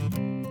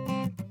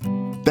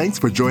Thanks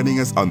for joining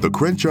us on the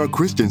Crenshaw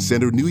Christian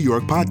Center New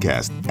York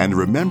podcast. And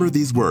remember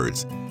these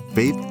words: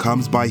 faith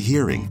comes by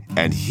hearing,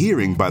 and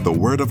hearing by the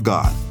word of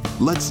God.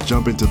 Let's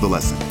jump into the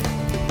lesson.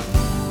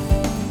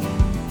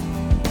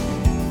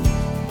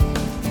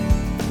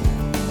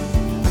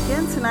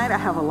 Again, tonight I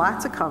have a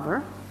lot to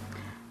cover,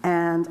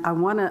 and I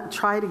want to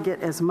try to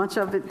get as much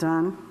of it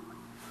done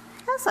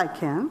as I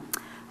can.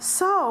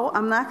 So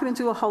I'm not going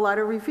to do a whole lot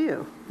of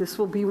review. This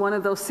will be one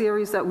of those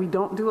series that we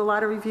don't do a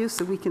lot of review,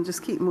 so we can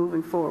just keep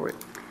moving forward.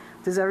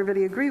 Does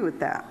everybody agree with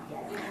that?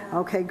 Yes.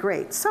 Okay,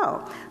 great.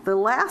 So the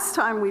last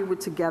time we were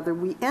together,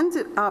 we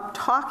ended up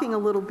talking a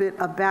little bit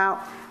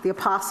about the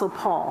Apostle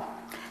Paul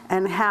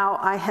and how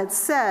I had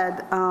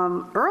said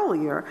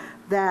earlier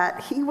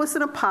that he was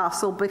an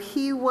apostle, but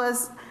he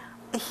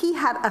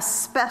had a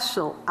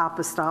special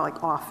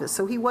apostolic office.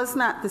 So he was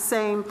not the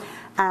same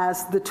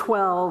as the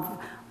 12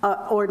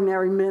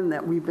 ordinary men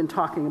that we've been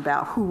talking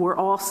about, who were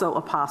also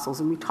apostles,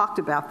 and we talked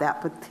about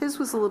that, but his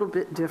was a little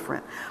bit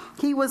different.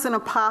 He was an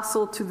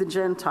apostle to the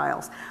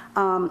Gentiles,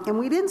 and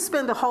we didn't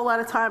spend a whole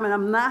lot of time, and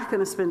I'm not going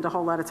to spend a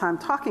whole lot of time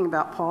talking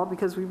about Paul,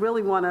 because we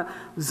really want to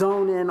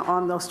zone in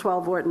on those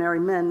 12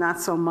 ordinary men,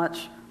 not so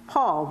much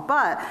Paul,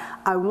 but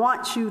I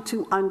want you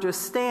to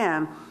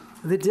understand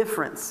the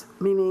difference,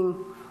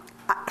 meaning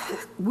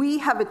we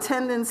have a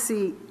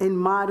tendency in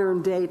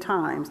modern day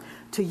times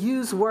to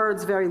use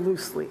words very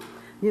loosely.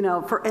 You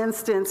know, for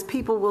instance,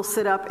 people will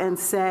sit up and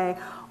say,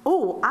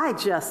 "Oh, I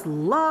just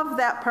love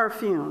that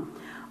perfume."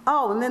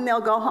 Oh, and then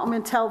they'll go home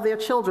and tell their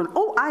children,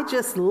 "Oh, I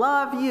just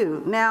love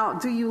you." Now,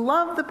 do you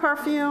love the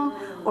perfume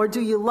or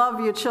do you love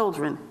your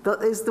children?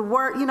 Is the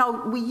word,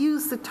 we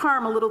use the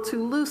term a little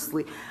too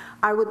loosely.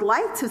 I would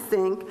like to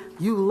think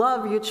you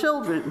love your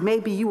children.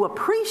 Maybe you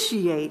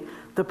appreciate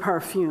the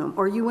perfume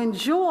or you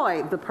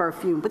enjoy the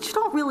perfume, but you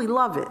don't really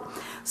love it.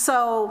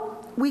 So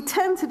we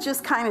tend to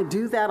just kind of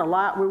do that a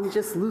lot, where we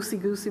just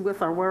loosey-goosey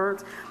with our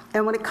words.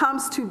 And when it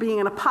comes to being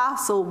an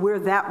apostle, we're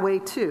that way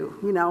too.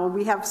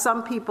 We have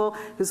some people,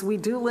 because we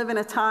do live in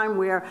a time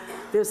where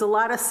there's a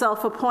lot of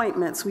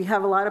self-appointments. We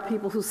have a lot of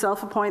people who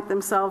self-appoint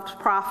themselves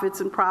prophets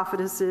and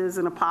prophetesses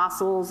and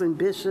apostles and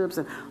bishops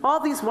and all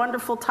these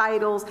wonderful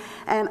titles.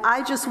 And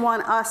I just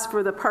want us,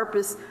 for the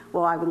purpose,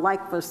 I would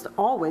like for us to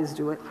always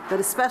do it, but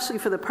especially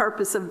for the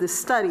purpose of this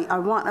study, I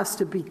want us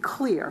to be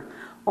clear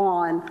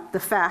on the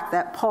fact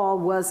that Paul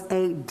was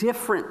a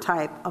different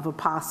type of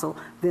apostle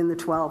than the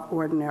 12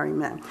 ordinary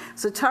men.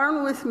 So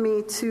turn with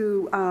me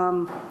to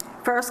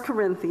 1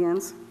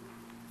 Corinthians,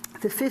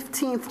 the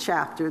 15th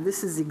chapter.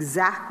 This is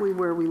exactly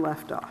where we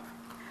left off.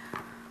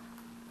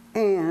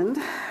 And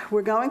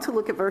we're going to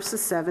look at verses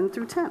 7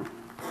 through 10.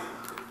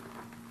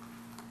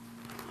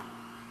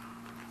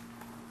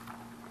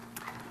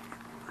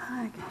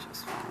 I can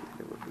just find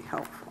it would be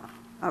helpful.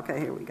 Okay,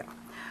 here we go.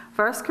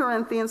 1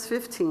 Corinthians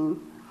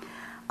 15.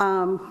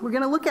 We're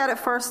going to look at it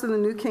first in the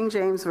New King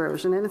James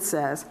Version, and it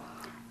says,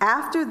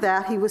 "After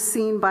that he was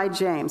seen by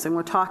James," and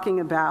we're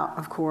talking about,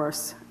 of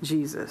course,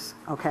 Jesus,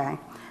 okay?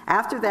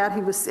 After that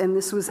he was, and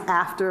this was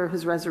after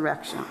his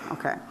resurrection,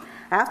 okay?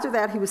 After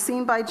that he was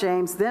seen by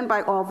James, then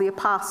by all the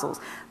apostles.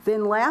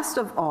 Then last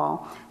of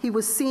all, he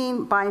was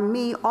seen by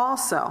me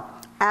also,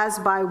 as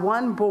by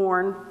one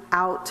born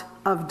out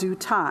of due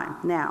time.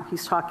 Now,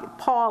 he's talking,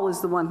 Paul is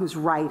the one who's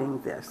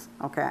writing this,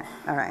 okay?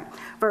 All right.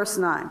 Verse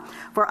 9,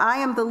 "For I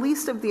am the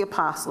least of the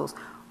apostles,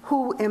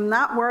 who am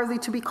not worthy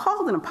to be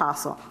called an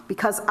apostle,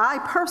 because I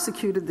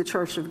persecuted the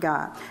church of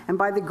God. And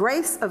by the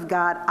grace of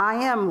God, I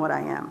am what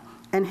I am.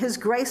 And his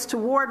grace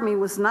toward me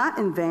was not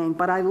in vain,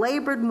 but I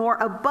labored more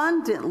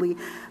abundantly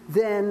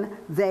than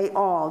they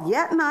all.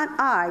 Yet not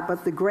I,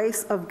 but the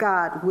grace of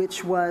God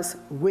which was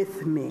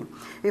with me."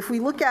 If we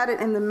look at it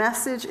in the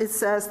Message, it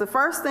says, "The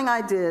first thing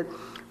I did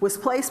was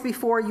place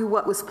before you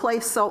what was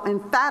placed so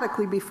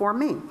emphatically before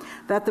me,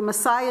 that the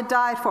Messiah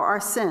died for our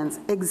sins,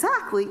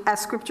 exactly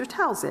as Scripture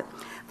tells it,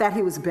 that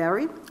he was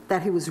buried,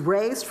 that he was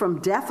raised from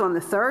death on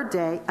the third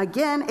day,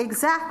 again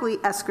exactly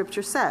as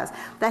Scripture says,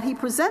 that he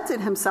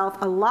presented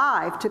himself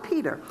alive to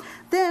Peter,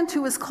 then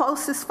to his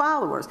closest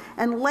followers,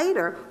 and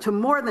later to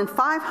more than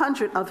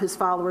 500 of his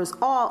followers,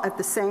 all at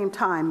the same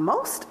time,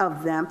 most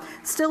of them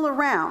still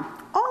around,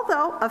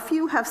 although a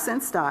few have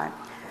since died.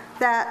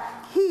 That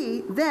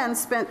he then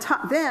spent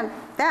time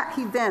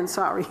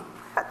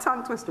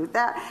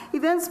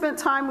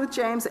with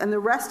James and the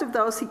rest of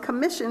those he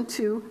commissioned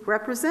to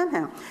represent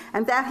him,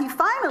 and that he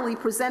finally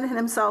presented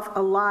himself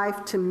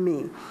alive to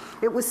me.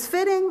 It was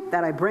fitting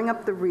that I bring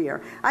up the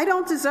rear. I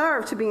don't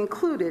deserve to be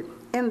included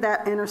in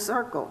that inner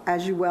circle,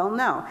 as you well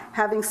know,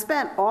 having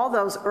spent all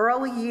those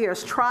early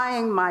years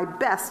trying my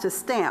best to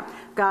stamp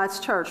God's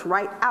church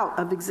right out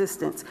of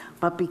existence.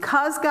 But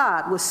because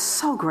God was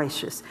so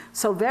gracious,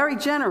 so very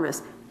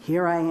generous,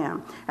 here I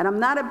am. And I'm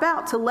not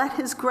about to let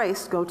his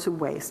grace go to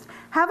waste.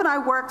 Haven't I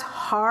worked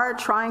hard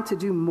trying to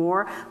do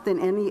more than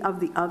any of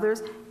the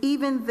others?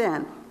 Even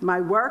then,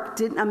 my work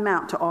didn't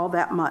amount to all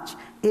that much.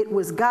 It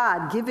was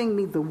God giving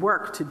me the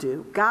work to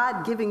do,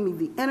 God giving me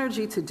the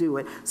energy to do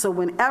it. So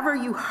whenever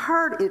you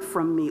heard it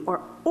from me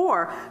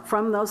or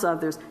from those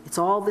others, it's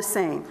all the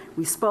same.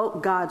 We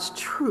spoke God's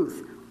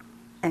truth,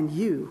 and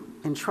you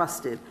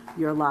entrusted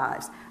your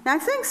lives. Now, I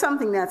think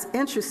something that's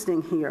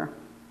interesting here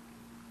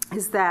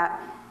is that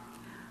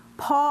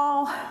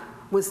Paul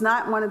was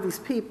not one of these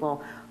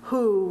people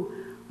who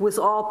was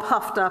all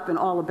puffed up and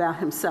all about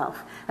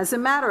himself. As a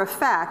matter of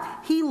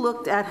fact, he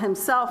looked at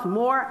himself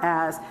more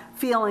as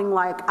feeling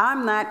like,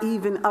 I'm not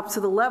even up to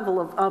the level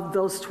of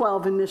those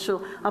 12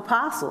 initial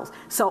apostles.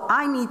 So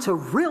I need to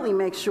really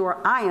make sure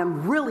I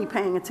am really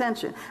paying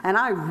attention, and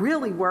I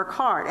really work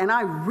hard, and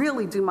I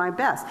really do my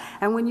best.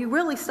 And when you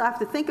really stop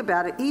to think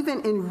about it,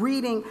 even in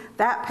reading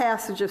that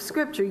passage of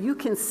scripture, you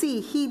can see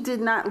he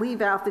did not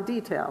leave out the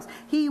details.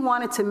 He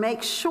wanted to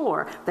make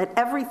sure that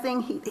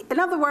everything in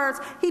other words,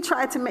 he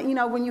tried to make,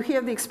 when you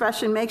hear the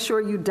expression, make sure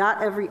you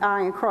dot every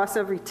I and cross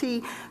every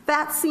T,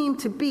 that seemed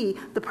to be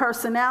the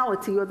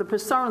personality or the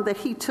persona that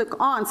he took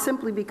on,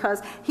 simply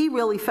because he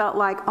really felt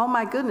like, oh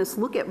my goodness,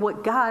 look at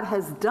what God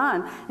has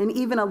done in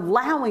even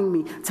allowing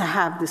me to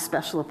have this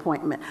special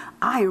appointment.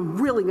 I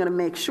am really going to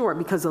make sure,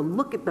 because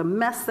look at the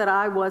mess that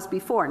I was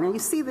before. Now you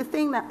see, the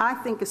thing that I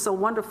think is so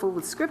wonderful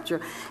with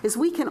scripture is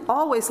we can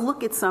always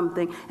look at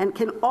something and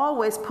can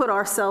always put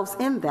ourselves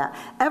in that.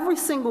 Every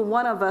single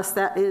one of us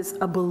that is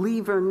a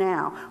believer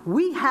now,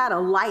 we had a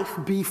life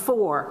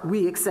before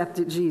we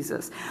accepted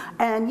Jesus.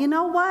 And you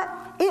know what?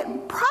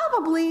 It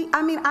probably,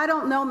 I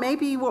don't know,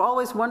 maybe you were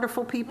always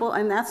wonderful people,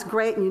 and that's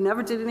great, and you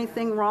never did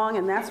anything wrong,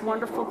 and that's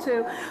wonderful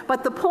too.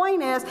 But the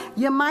point is,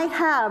 you might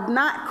have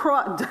not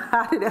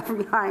dotted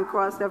every I and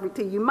crossed every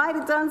T. You might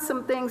have done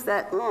some things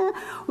that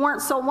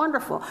weren't so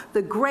wonderful.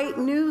 The great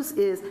news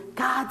is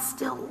God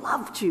still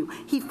loved you.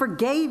 He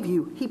forgave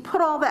you. He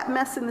put all that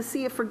mess in the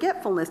sea of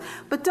forgetfulness.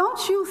 But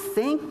don't you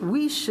think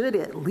we should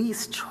at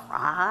least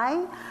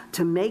try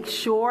to make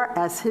sure,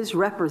 as his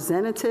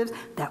representatives,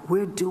 that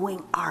we're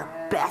doing our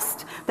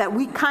best, that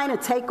we kind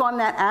of take on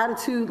that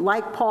attitude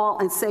like Paul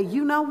and say,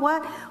 you know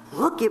what?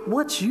 Look at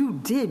what you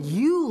did.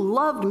 You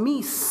loved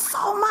me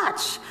so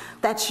much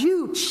that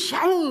you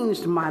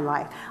changed my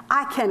life.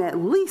 I can at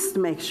least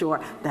make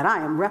sure that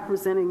I am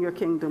representing your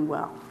kingdom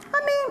well.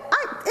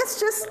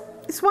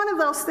 It's one of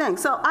those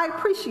things. So I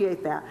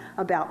appreciate that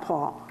about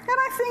Paul. And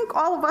I think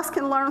all of us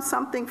can learn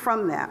something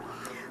from that.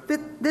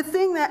 The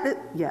thing that,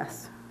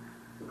 yes.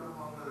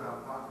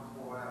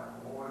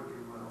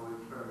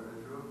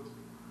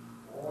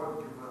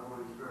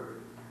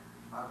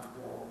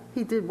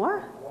 He did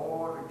what?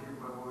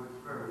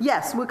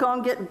 Yes, we're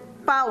going to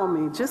follow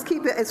me. Just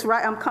keep it. It's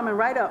right. I'm coming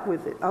right up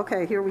with it.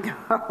 Okay, here we go.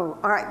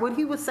 All right. What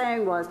he was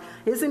saying was,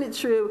 isn't it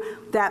true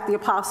that the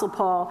Apostle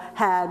Paul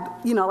had,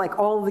 like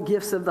all the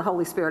gifts of the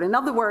Holy Spirit? In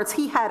other words,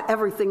 he had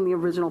everything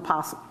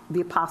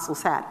the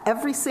apostles had.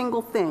 Every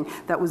single thing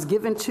that was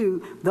given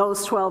to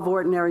those 12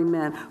 ordinary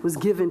men was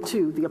given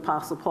to the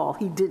Apostle Paul.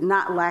 He did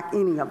not lack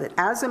any of it.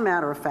 As a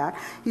matter of fact,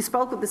 he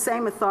spoke with the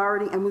same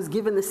authority and was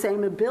given the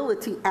same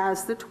ability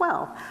as the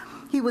 12.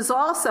 He was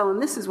also,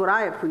 and this is what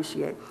I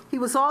appreciate, he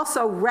was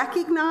also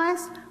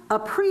recognized,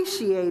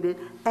 appreciated,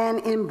 and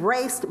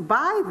embraced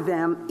by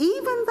them,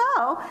 even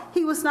though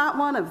he was not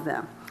one of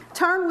them.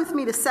 Turn with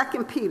me to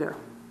 2 Peter.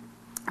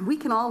 We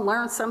can all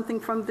learn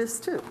something from this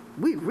too.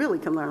 We really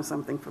can learn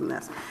something from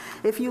this.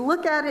 If you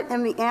look at it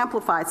in the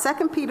Amplified,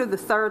 2 Peter, the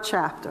 3rd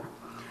chapter.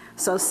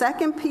 So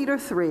 2 Peter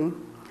 3,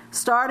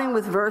 starting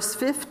with verse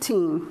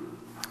 15,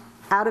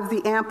 out of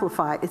the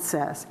Amplified, it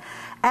says,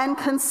 and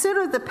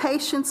consider the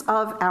patience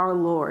of our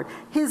Lord,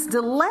 his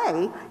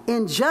delay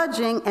in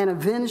judging and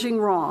avenging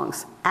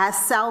wrongs, as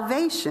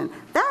salvation,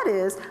 that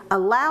is,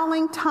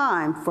 allowing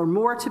time for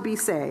more to be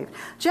saved,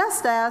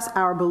 just as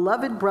our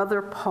beloved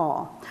brother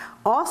Paul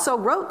also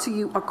wrote to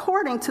you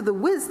according to the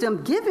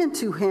wisdom given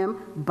to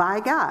him by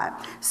God,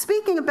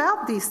 speaking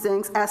about these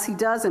things as he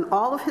does in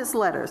all of his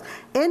letters,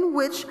 in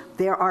which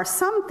there are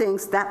some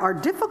things that are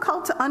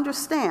difficult to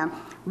understand,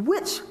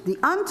 which the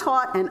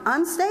untaught and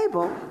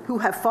unstable who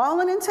have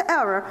fallen into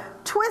error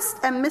twist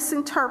and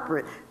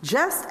misinterpret,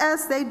 just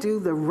as they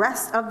do the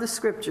rest of the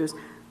scriptures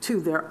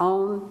to their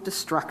own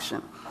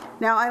destruction.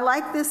 Now, I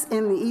like this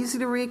in the easy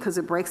to read because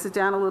it breaks it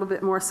down a little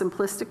bit more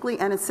simplistically,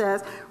 and it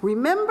says,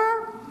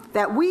 remember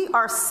that we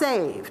are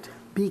saved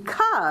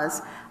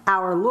because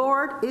our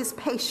Lord is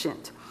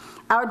patient.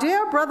 Our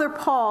dear brother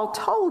Paul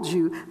told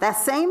you that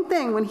same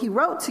thing when he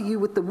wrote to you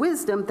with the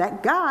wisdom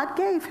that God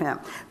gave him.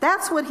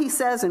 That's what he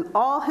says in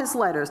all his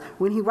letters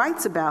when he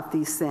writes about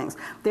these things.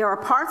 There are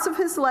parts of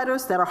his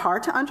letters that are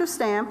hard to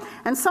understand,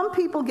 and some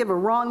people give a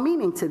wrong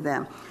meaning to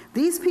them.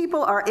 These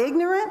people are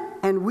ignorant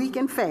and weak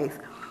in faith.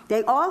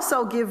 They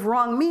also give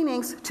wrong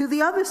meanings to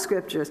the other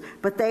scriptures,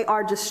 but they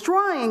are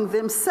destroying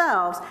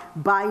themselves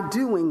by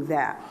doing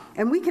that.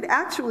 And we could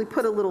actually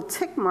put a little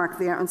tick mark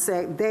there and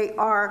say they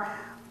are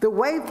the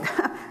way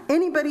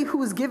anybody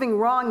who is giving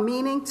wrong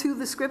meaning to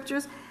the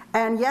scriptures,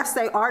 and yes,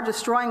 they are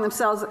destroying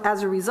themselves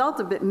as a result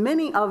of it.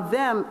 Many of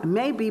them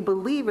may be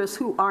believers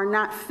who are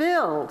not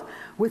filled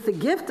with the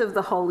gift of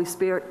the Holy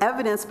Spirit,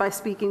 evidenced by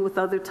speaking with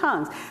other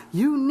tongues.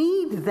 You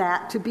need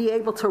that to be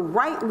able to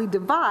rightly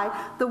divide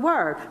the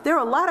word. There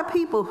are a lot of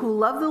people who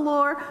love the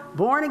Lord,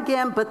 born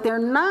again, but they're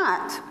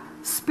not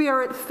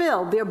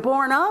Spirit-filled. They're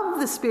born of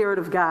the Spirit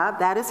of God.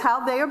 That is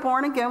how they are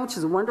born again, which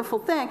is a wonderful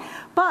thing.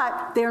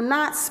 But they're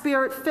not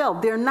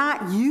Spirit-filled. They're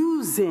not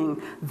using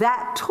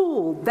that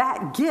tool,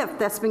 that gift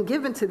that's been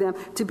given to them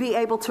to be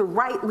able to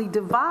rightly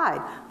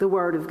divide the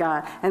Word of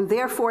God. And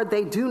therefore,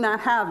 they do not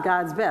have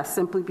God's best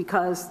simply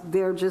because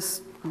they're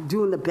just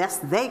doing the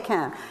best they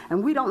can.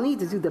 And we don't need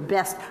to do the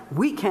best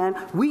we can.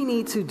 We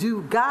need to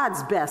do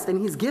God's best. And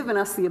he's given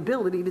us the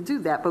ability to do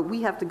that. But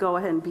we have to go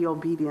ahead and be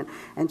obedient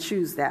and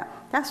choose that.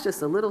 That's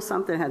just a little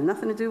something that had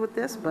nothing to do with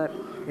this, but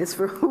it's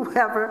for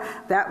whoever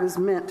that was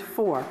meant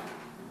for.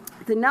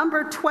 The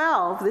number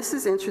 12, this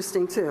is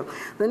interesting too.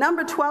 The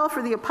number 12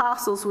 for the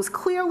apostles was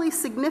clearly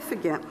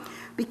significant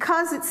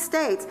because it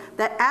states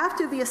that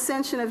after the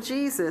ascension of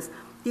Jesus,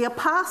 the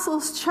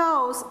apostles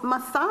chose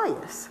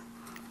Matthias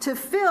to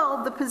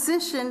fill the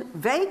position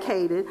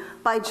vacated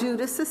by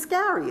Judas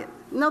Iscariot.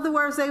 In other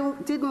words, they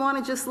didn't want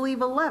to just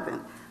leave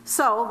 11.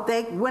 So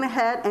they went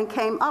ahead and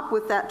came up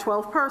with that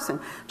 12th person.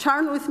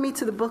 Turn with me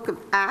to the book of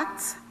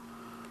Acts,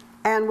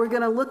 and we're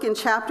going to look in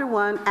chapter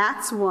 1,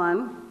 Acts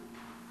 1,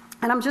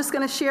 and I'm just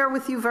going to share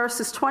with you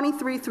verses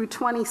 23 through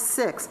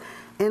 26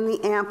 in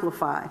the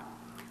Amplified.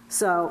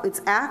 So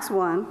it's Acts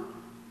 1,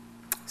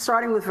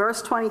 starting with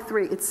verse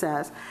 23, it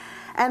says,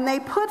 "And they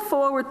put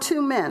forward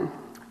 2 men,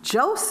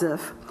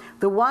 Joseph,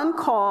 the one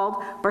called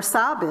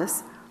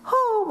Barsabbas,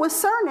 who was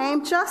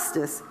surnamed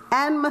Justus,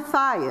 and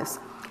Matthias.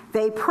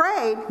 They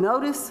prayed."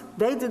 Notice,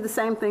 they did the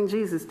same thing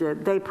Jesus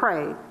did. They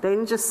prayed. They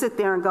didn't just sit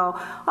there and go,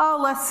 oh,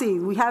 let's see,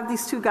 we have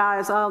these 2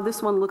 guys. Oh,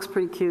 this one looks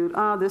pretty cute.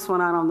 Oh, this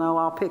one, I don't know,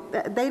 I'll pick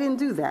that. They didn't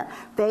do that.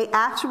 They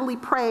actually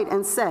prayed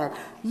and said,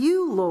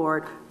 "You,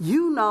 Lord,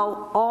 you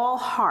know all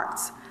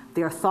hearts,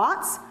 their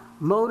thoughts,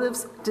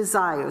 motives,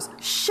 desires.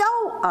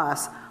 Show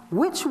us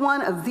which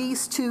one of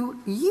these 2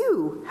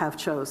 you have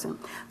chosen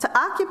to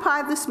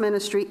occupy this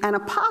ministry and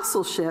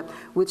apostleship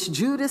which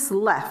Judas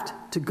left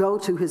to go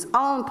to his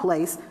own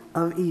place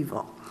of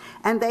evil."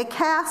 And they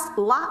cast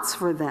lots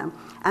for them,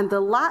 and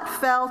the lot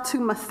fell to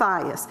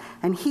Matthias,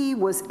 and he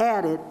was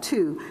added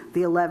to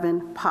the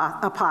 11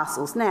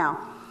 apostles. Now,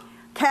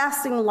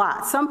 casting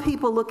lots, some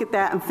people look at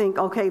that and think,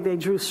 okay, they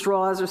drew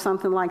straws or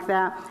something like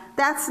that.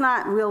 That's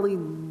not really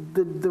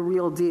the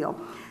real deal.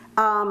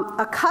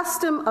 A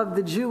custom of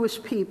the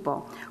Jewish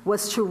people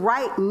was to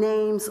write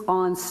names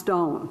on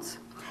stones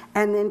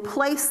and then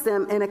place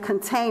them in a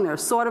container,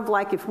 sort of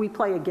like if we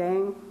play a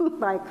game,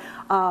 like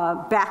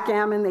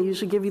backgammon. They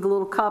usually give you the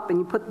little cup, and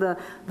you put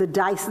the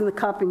dice in the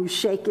cup, and you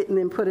shake it and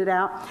then put it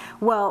out.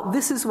 Well,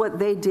 this is what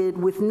they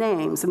did with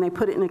names, and they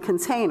put it in a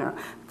container.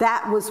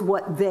 That was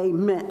what they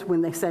meant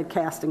when they said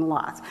casting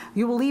lots.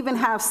 You will even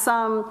have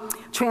some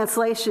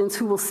translations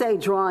who will say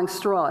drawing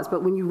straws,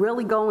 but when you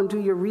really go and do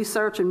your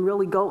research and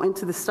really go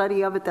into the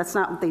study of it, that's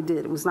not what they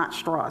did. It was not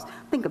straws.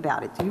 Think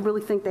about it. Do you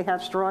really think they had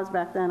straws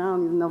back then? I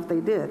don't even know if they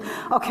did.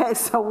 Okay,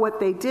 so what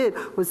they did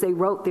was they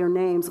wrote their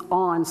names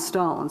on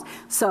stones.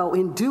 So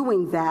in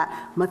doing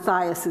that,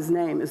 Matthias'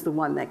 name is the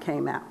one that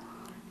came out.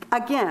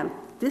 Again,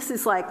 this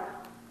is like,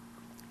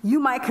 you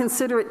might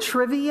consider it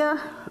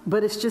trivia,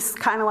 but it's just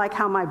kind of like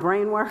how my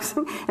brain works.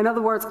 In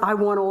other words, I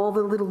want all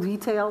the little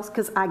details,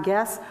 because I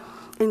guess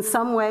in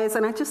some ways,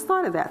 and I just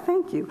thought of that,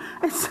 thank you.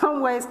 In some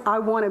ways, I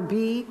want to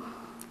be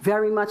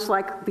very much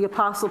like the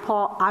Apostle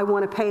Paul. I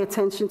want to pay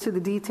attention to the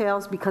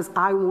details because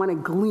I want to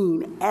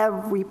glean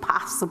every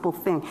possible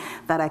thing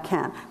that I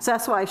can. So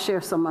that's why I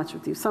share so much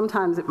with you.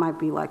 Sometimes it might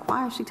be like,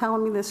 why is she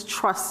telling me this?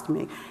 Trust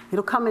me.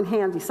 It'll come in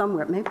handy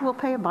somewhere. Maybe we'll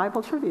play a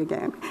Bible trivia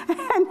game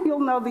and you'll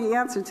know the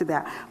answer to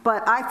that.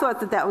 But I thought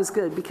that that was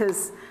good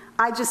because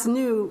I just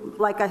knew,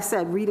 like I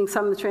said, reading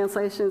some of the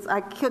translations,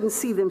 I couldn't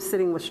see them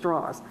sitting with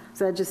straws.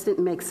 So that just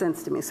didn't make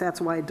sense to me. So that's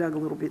why I dug a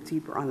little bit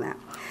deeper on that.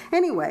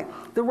 Anyway,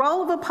 the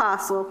role of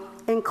apostle,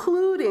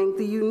 including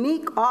the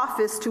unique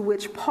office to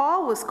which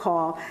Paul was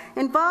called,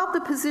 involved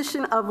the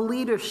position of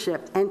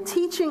leadership and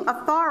teaching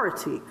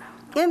authority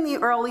in the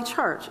early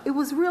church. It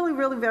was really,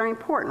 really very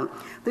important.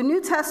 The New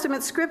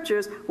Testament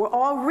scriptures were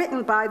all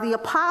written by the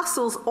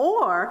apostles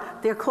or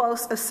their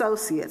close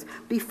associates.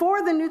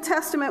 Before the New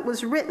Testament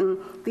was written,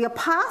 the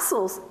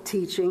apostles'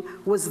 teaching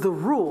was the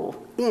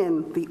rule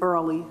in the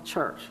early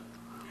church.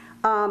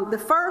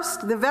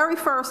 The very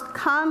first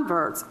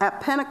converts at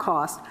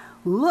Pentecost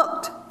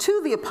looked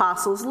to the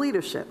apostles'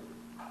 leadership.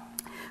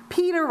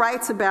 Peter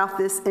writes about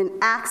this in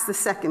Acts, the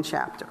 2nd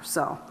chapter.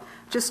 So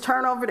just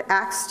turn over to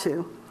Acts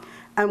 2.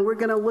 And we're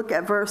going to look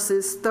at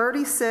verses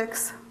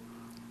 36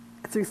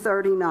 through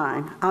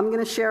 39. I'm going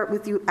to share it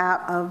with you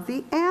out of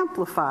the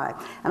Amplified.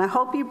 And I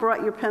hope you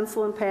brought your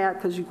pencil and pad,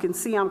 because you can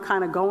see I'm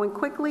kind of going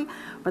quickly,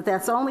 but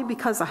that's only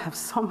because I have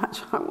so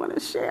much I want to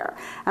share.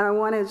 And I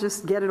want to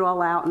just get it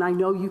all out. And I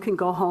know you can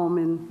go home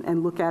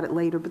and look at it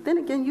later. But then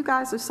again, you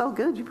guys are so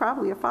good, you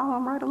probably are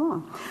following right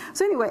along.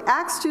 So anyway,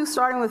 Acts 2,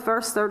 starting with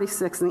verse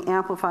 36 in the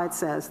Amplified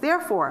says,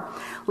 "Therefore,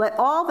 let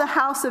all the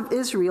house of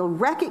Israel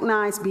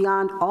recognize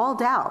beyond all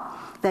doubt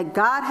that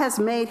God has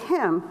made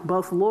him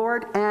both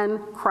Lord and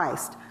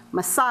Christ,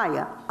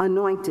 Messiah,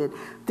 anointed,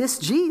 this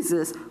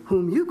Jesus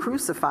whom you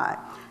crucified."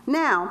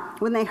 Now,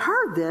 when they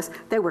heard this,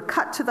 they were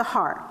cut to the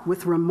heart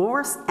with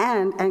remorse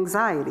and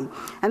anxiety.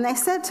 And they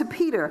said to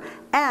Peter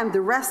and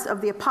the rest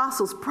of the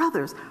apostles,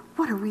 "Brothers,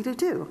 what are we to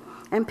do?"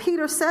 And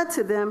Peter said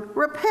to them,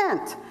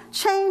 "Repent,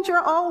 change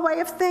your old way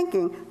of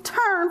thinking,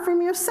 turn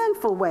from your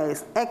sinful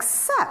ways,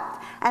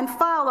 accept and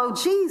follow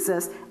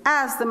Jesus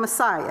as the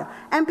Messiah,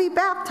 and be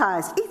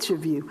baptized, each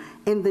of you,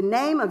 in the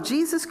name of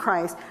Jesus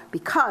Christ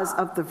because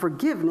of the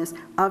forgiveness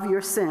of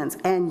your sins.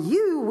 And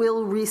you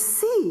will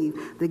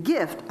receive the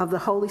gift of the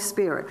Holy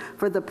Spirit.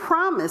 For the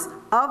promise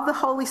of the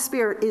Holy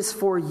Spirit is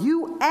for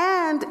you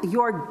and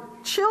your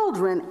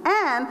children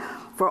and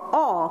for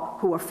all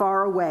who are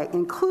far away,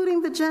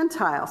 including the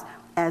Gentiles,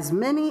 as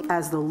many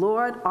as the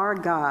Lord our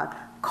God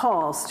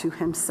calls to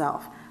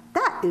himself."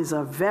 That is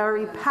a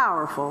very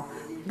powerful,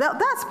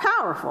 that's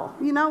powerful,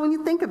 when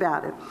you think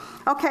about it.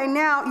 Okay,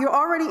 now you're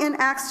already in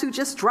Acts 2,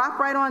 just drop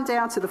right on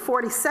down to the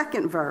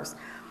 42nd verse.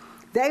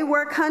 "They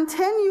were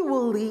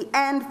continually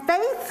and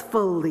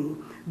faithfully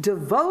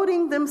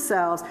devoting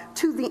themselves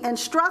to the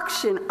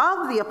instruction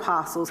of the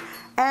apostles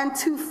and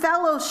to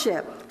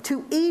fellowship,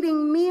 to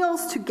eating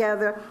meals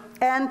together,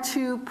 and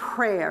to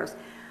prayers."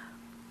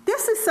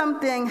 This is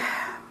something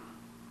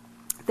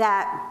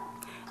that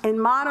in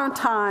modern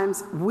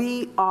times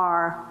we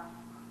are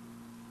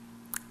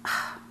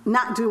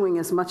not doing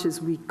as much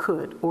as we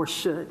could or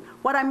should.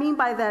 What I mean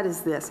by that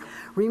is this.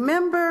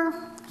 Remember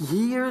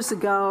years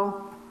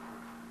ago,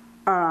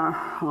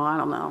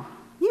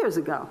 years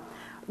ago,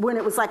 when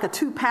it was like a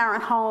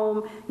two-parent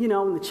home,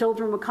 and the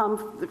children would come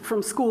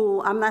from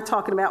school. I'm not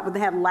talking about when they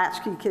had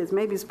latchkey kids.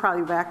 Maybe it's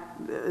probably back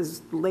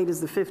as late as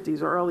the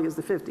 50s or early as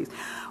the 50s,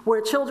 where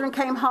children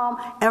came home,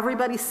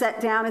 everybody sat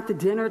down at the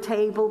dinner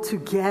table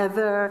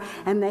together,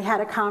 and they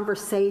had a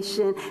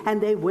conversation,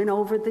 and they went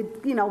over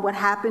what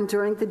happened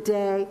during the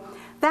day.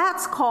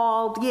 That's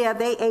called,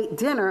 they ate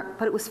dinner,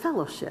 but it was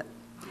fellowship.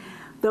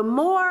 The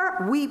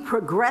more we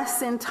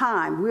progress in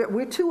time,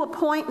 we're to a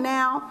point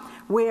now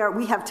where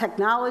we have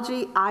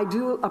technology. I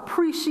do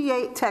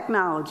appreciate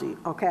technology,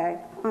 okay?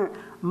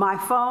 My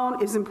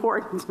phone is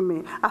important to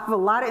me. I have a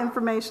lot of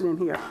information in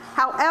here.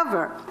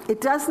 However,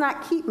 it does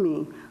not keep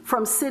me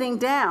from sitting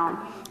down.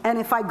 And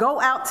if I go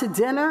out to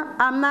dinner,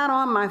 I'm not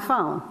on my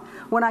phone.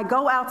 When I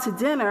go out to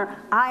dinner,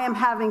 I am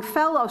having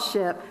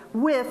fellowship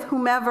with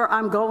whomever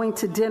I'm going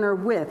to dinner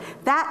with.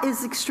 That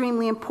is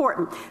extremely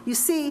important. You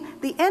see,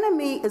 the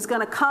enemy is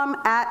going to come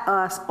at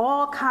us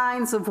all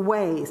kinds of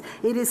ways.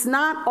 It is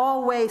not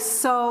always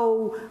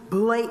so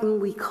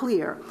blatantly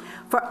clear.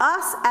 For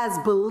us as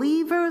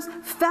believers,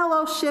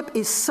 fellowship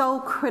is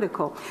so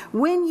critical.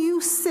 When you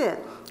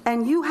sit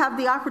and you have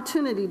the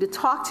opportunity to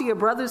talk to your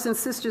brothers and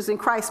sisters in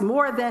Christ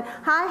more than,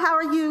 "Hi, how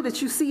are you?"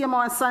 that you see them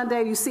on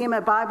Sunday, you see them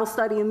at Bible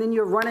study, and then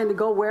you're running to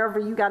go wherever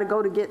you got to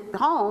go to get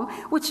home,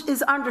 which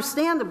is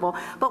understandable.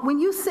 But when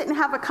you sit and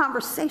have a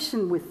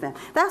conversation with them,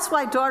 that's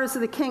why Daughters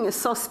of the King is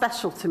so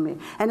special to me.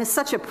 And it's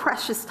such a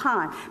precious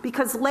time,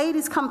 because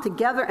ladies come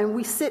together and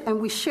we sit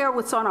and we share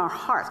what's on our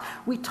hearts.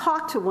 We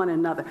talk to one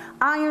another.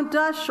 Iron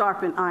does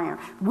sharpen iron.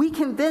 We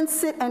can then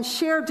sit and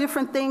share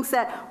different things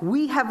that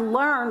we have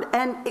learned,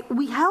 and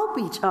we help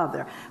each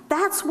other.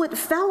 That's what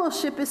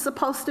fellowship is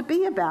supposed to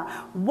be about.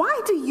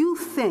 Why do you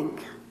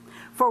think,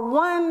 for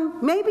one,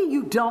 maybe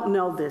you don't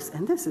know this,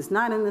 and this is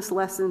not in this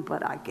lesson,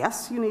 but I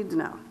guess you need to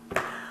know.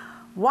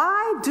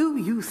 Why do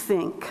you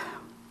think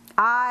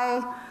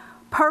I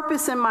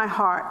purpose in my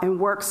heart and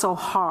work so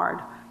hard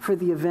for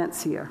the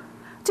events here?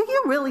 Do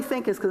you really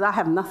think it's because I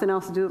have nothing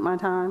else to do with my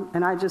time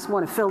and I just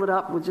want to fill it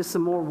up with just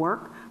some more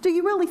work? Do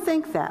you really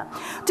think that?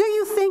 Do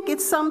you think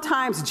it's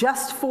sometimes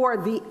just for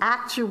the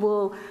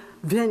actual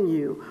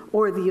venue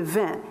or the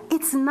event?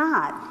 It's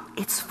not.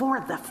 It's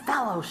for the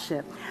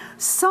fellowship.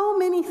 So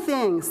many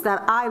things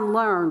that I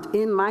learned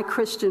in my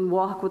Christian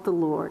walk with the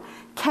Lord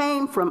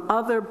came from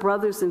other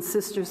brothers and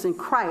sisters in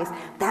Christ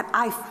that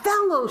I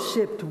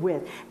fellowshipped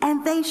with,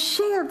 and they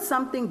shared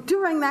something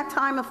during that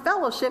time of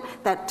fellowship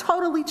that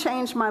totally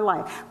changed my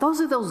life.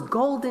 Those are those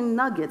golden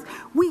nuggets.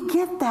 We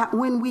get that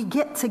when we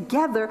get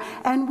together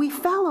and we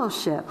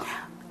fellowship.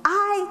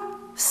 I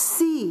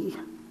see,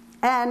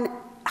 and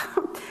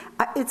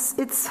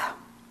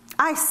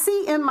I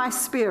see in my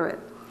spirit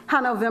how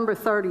November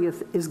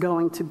 30th is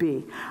going to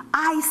be.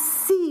 I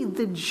see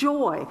the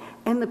joy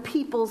in the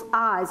people's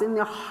eyes, in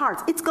their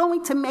hearts. It's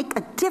going to make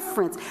a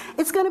difference.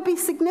 It's going to be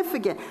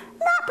significant.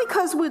 Not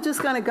because we're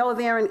just going to go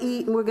there and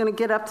eat and we're going to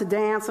get up to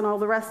dance and all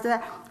the rest of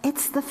that.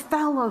 It's the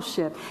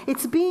fellowship.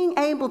 It's being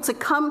able to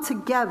come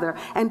together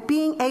and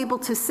being able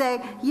to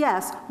say,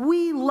 yes,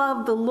 we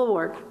love the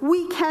Lord.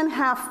 We can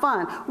have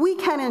fun. We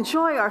can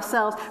enjoy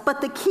ourselves. But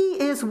the key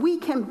is we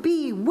can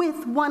be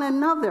with one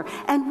another,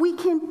 and we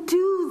can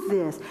do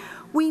this.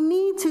 We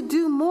need to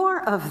do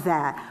more of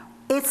that.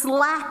 It's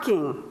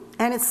lacking,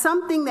 and it's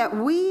something that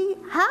we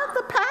have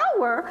the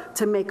power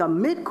to make a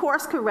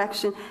mid-course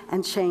correction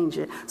and change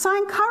it. So I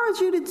encourage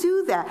you to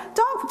do that.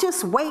 Don't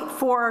just wait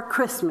for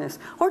Christmas,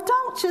 or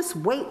don't just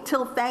wait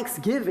till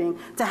Thanksgiving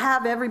to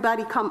have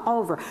everybody come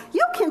over.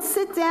 You can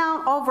sit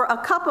down over a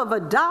cup of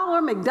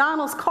 $1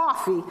 McDonald's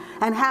coffee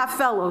and have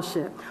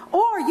fellowship.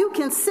 Or you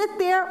can sit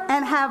there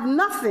and have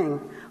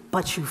nothing,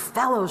 but you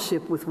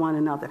fellowship with one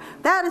another.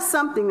 That is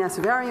something that's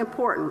very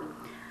important.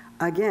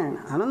 Again,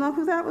 I don't know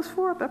who that was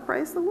for, but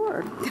praise the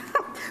Lord.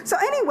 So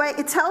anyway,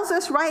 it tells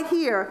us right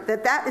here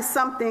that that is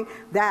something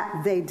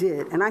that they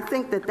did. And I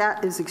think that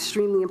that is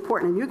extremely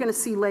important. And you're going to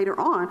see later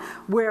on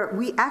where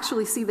we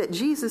actually see that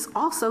Jesus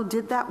also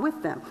did that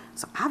with them.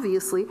 So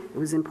obviously, it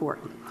was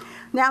important.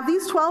 Now,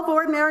 these 12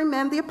 ordinary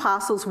men, the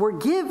apostles, were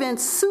given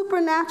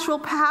supernatural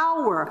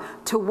power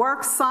to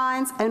work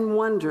signs and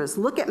wonders.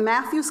 Look at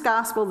Matthew's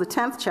Gospel, the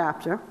 10th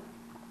chapter.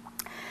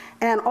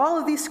 And all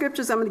of these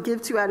scriptures I'm going to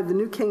give to you out of the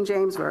New King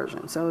James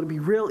Version, so it'll be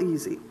real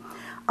easy.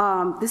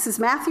 This is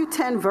Matthew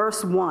 10,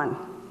 verse 1.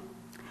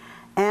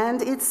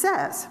 And it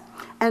says,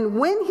 "And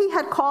when he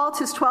had called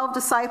his 12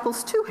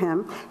 disciples to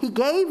him, he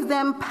gave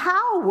them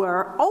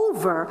power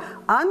over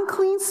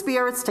unclean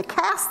spirits to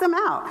cast them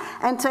out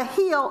and to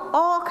heal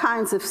all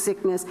kinds of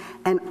sickness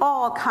and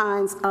all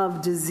kinds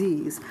of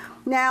disease."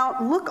 Now,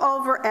 look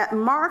over at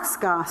Mark's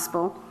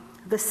Gospel,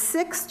 the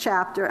 6th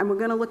chapter, and we're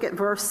going to look at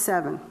verse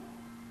 7.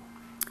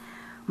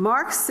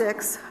 Mark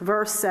 6,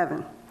 verse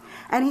 7.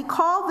 "And he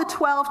called the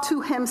 12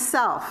 to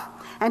himself,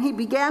 and he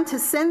began to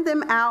send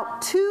them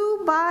out 2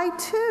 by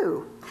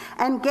 2,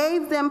 and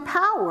gave them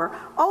power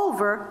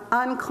over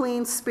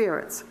unclean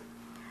spirits."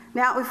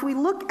 Now, if we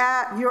look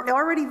at, you're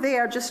already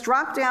there, just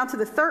drop down to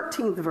the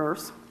 13th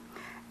verse,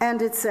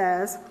 and it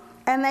says,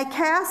 "And they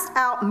cast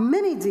out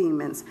many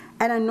demons,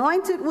 and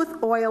anointed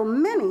with oil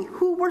many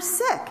who were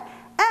sick,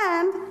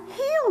 and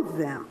healed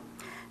them."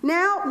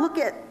 Now, look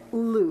at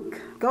Luke.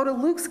 Go to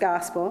Luke's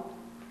Gospel,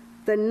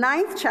 the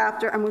 9th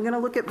chapter, and we're going to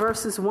look at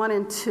verses 1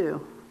 and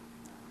 2.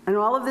 And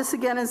all of this,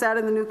 again, is out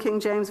of the New King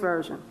James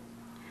Version.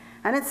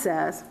 And it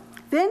says,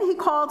 "Then he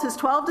called his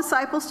 12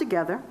 disciples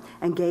together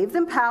and gave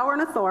them power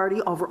and authority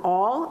over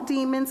all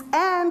demons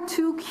and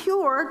to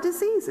cure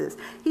diseases.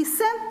 He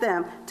sent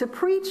them to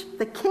preach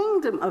the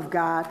kingdom of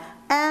God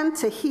and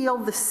to heal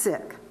the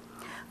sick.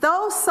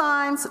 Those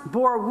signs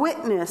bore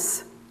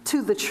witness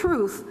to the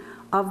truth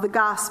of the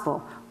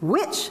gospel,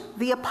 which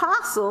the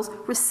apostles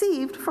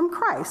received from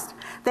Christ.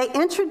 They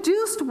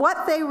introduced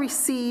what they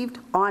received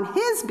on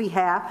his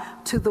behalf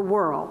to the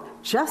world,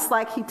 just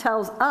like he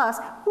tells us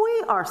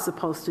we are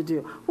supposed to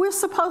do. We're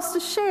supposed to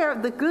share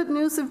the good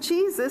news of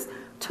Jesus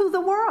to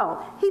the world.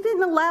 He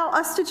didn't allow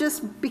us to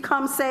just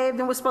become saved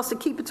and we're supposed to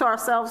keep it to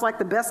ourselves like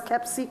the best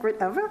kept secret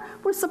ever.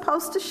 We're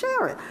supposed to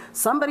share it.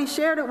 Somebody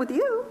shared it with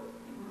you.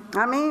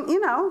 I mean,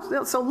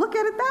 so look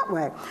at it that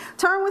way.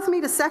 Turn with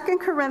me to 2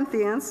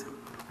 Corinthians.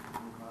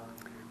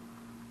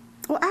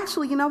 Well,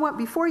 actually, you know what?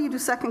 Before you do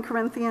 2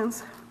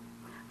 Corinthians,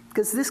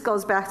 because this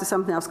goes back to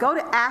something else, go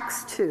to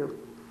Acts 2.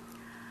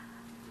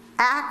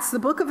 Acts, the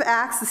book of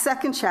Acts, the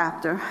 2nd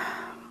chapter.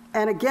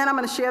 And again, I'm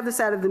going to share this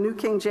out of the New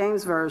King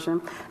James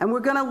Version. And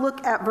we're going to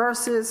look at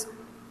verses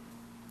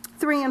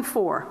 3 and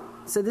 4.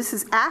 So this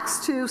is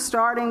Acts 2,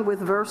 starting with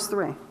verse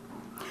 3.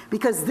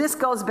 Because this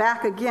goes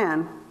back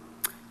again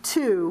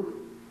to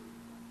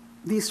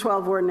these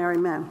 12 ordinary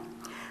men.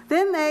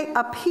 Then there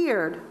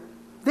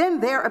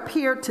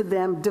appeared to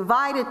them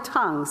divided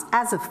tongues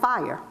as of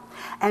fire,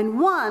 and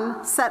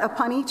one sat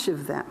upon each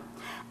of them.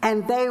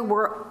 And they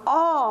were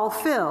all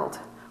filled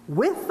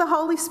with the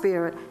Holy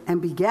Spirit and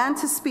began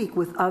to speak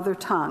with other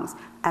tongues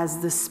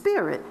as the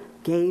Spirit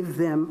gave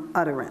them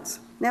utterance.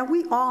 Now,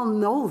 we all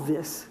know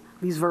these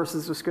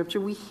verses of Scripture.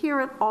 We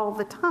hear it all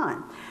the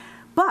time.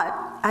 But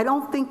I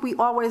don't think we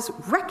always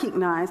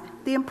recognize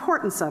the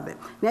importance of it.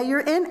 Now, you're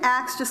in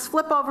Acts. Just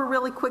flip over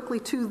really quickly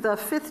to the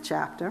 5th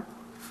chapter.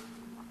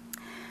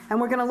 And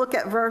we're going to look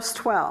at verse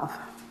 12.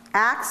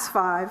 Acts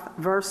 5,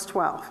 verse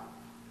 12.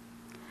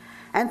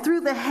 "And through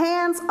the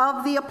hands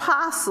of the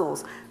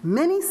apostles,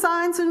 many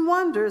signs and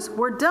wonders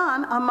were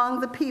done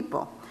among the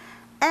people.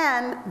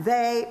 And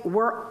they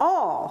were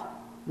all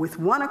with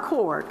one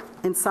accord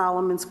in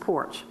Solomon's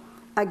porch."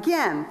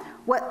 Again,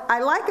 what I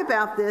like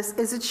about this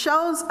is it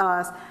shows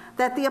us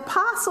that the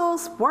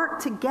apostles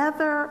worked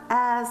together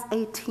as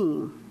a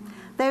team.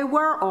 They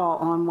were all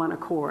on one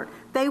accord.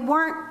 They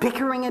weren't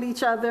bickering at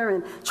each other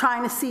and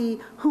trying to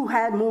see who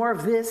had more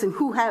of this and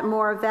who had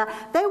more of that.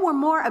 They were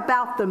more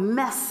about the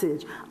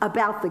message,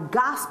 about the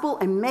gospel,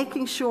 and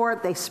making sure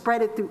they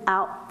spread it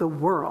throughout the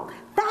world.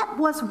 That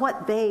was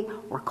what they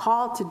were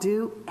called to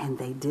do, and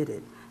they did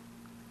it.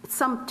 It's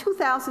some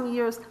 2,000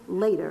 years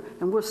later,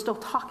 and we're still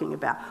talking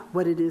about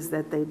what it is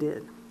that they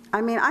did. I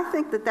mean, I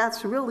think that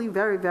that's really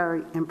very,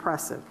 very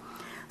impressive.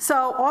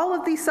 So all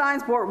of these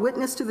signs bore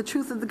witness to the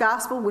truth of the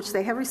gospel, which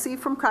they have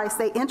received from Christ.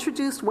 They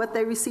introduced what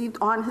they received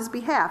on his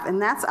behalf,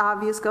 and that's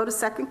obvious. Go to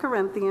 2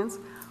 Corinthians,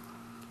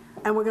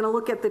 and we're going to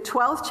look at the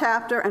 12th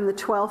chapter and the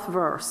 12th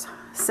verse.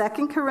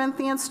 2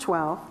 Corinthians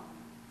 12,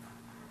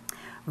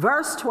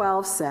 verse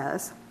 12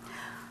 says,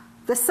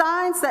 "The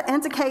signs that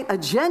indicate a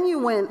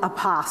genuine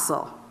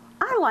apostle."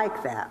 I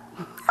like that.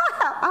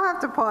 I have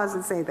to pause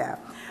and say that.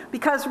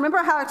 Because remember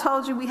how I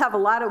told you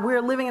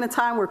we're living in a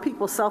time where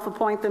people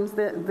self-appoint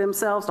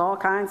themselves to all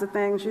kinds of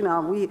things.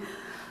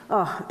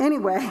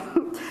 Anyway,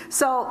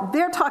 so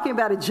they're talking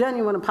about a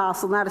genuine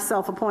apostle, not a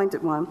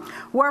self-appointed one,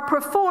 were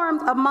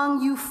performed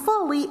among you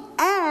fully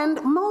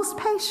and most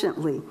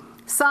patiently,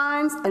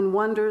 signs and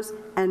wonders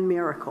and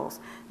miracles.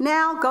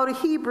 Now go to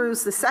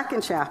Hebrews, the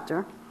 2nd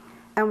chapter,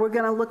 and we're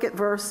going to look at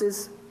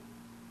verses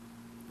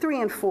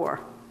 3 and 4.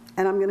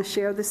 And I'm going to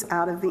share this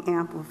out of the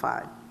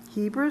Amplified.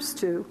 Hebrews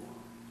 2,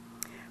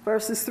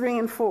 verses 3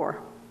 and 4.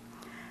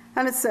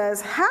 And it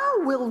says,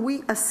 "How will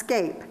we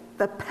escape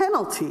the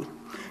penalty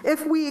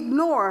if we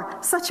ignore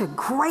such a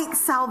great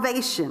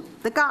salvation,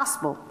 the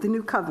gospel, the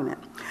new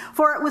covenant?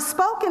 For it was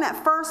spoken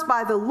at first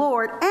by the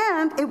Lord,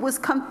 and it was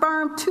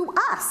confirmed to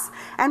us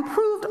and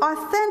proved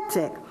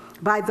authentic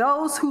by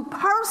those who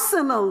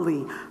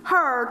personally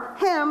heard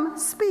him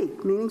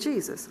speak," meaning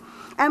Jesus.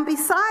 "And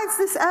besides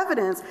this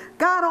evidence,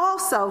 God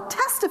also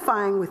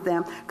testifying with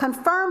them,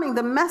 confirming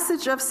the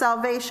message of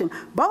salvation,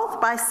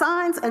 both by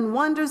signs and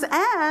wonders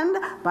and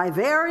by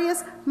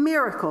various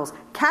miracles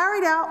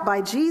carried out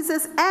by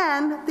Jesus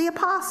and the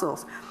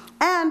apostles,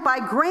 and by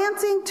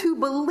granting to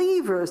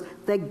believers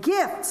the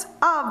gifts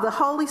of the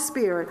Holy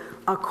Spirit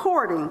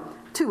according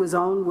to his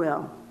own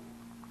will."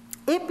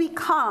 It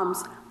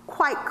becomes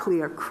quite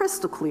clear,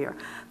 crystal clear,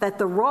 that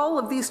the role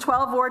of these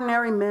 12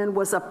 ordinary men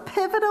was a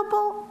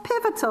pivotal,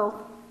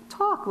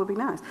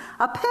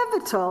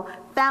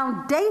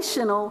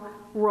 foundational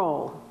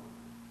role.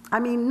 I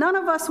mean, none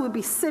of us would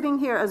be sitting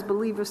here as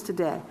believers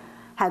today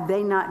had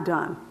they not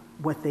done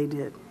what they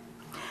did.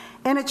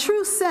 In a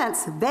true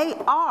sense, they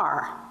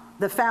are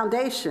the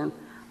foundation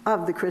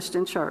of the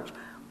Christian church,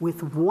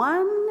 with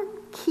one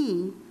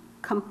key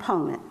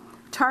component.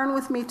 Turn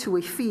with me to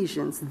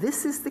Ephesians.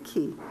 This is the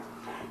key.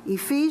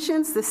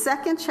 Ephesians, the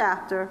 2nd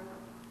chapter,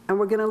 and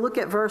we're going to look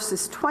at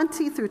verses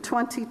 20 through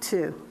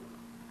 22.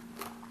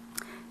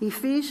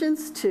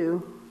 Ephesians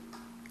 2,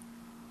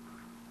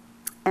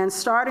 and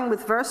starting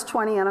with verse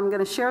 20, and I'm going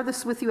to share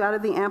this with you out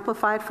of the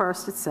Amplified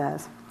first, it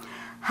says,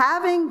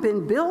 "Having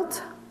been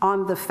built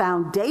on the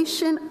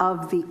foundation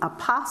of the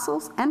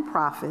apostles and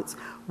prophets,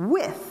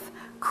 with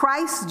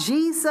Christ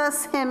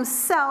Jesus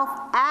himself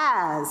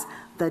as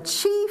the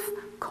chief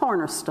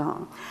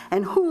cornerstone,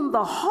 and whom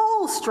the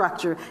whole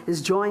structure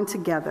is joined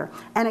together,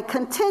 and it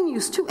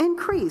continues to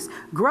increase,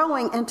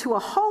 growing into a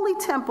holy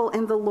temple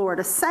in the Lord,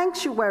 a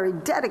sanctuary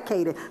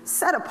dedicated,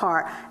 set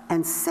apart,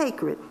 and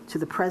sacred to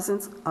the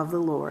presence of the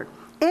Lord.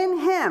 In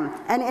him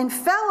and in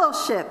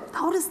fellowship,"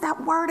 notice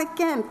that word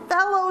again,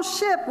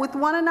 fellowship with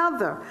one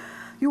another,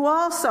 "you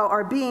also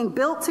are being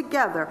built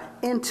together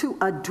into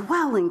a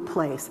dwelling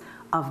place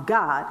of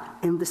God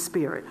in the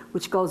Spirit,"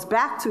 which goes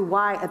back to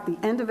why at the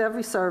end of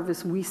every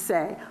service we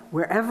say,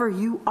 "Wherever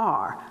you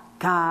are,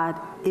 God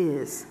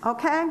is."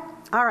 Okay?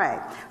 All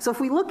right. So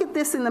if we look at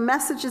this in the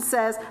Message, it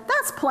says,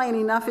 that's plain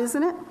enough,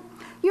 isn't it?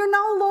 You're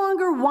no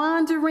longer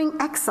wandering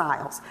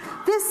exiles.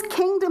 This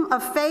kingdom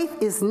of faith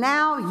is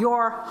now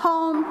your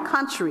home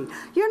country.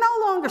 You're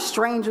no longer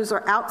strangers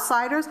or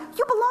outsiders.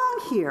 You belong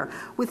here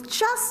with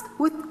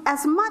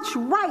as much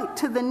right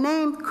to the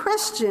name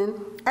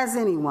Christian as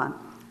anyone.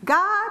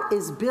 God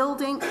is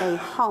building a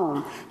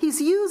home.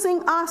 He's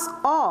using us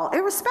all,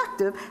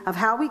 irrespective of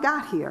how we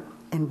got here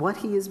and what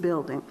he is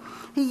building.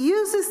 He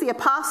uses the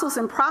apostles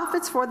and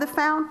prophets for the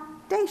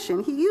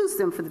foundation. He used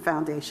them for the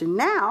foundation.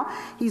 Now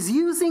he's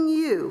using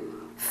you,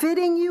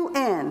 fitting you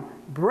in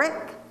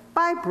brick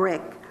by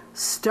brick,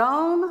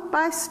 stone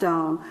by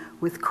stone,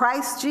 with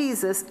Christ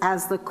Jesus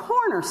as the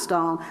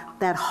cornerstone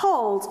that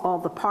holds all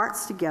the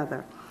parts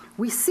together.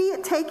 We see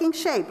it taking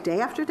shape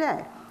day after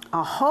day.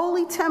 A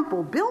holy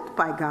temple built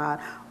by God,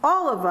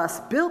 all of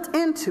us built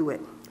into it,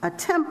 a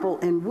temple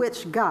in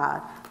which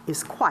God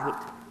is quite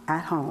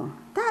at home.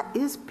 That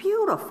is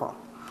beautiful.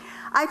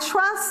 I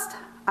trust,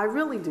 I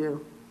really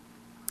do,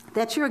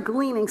 that you're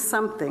gleaning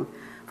something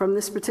from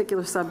this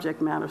particular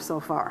subject matter so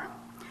far.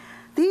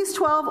 These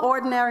 12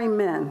 ordinary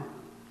men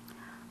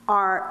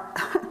are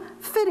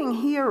fitting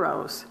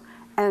heroes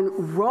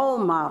and role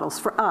models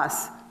for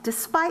us,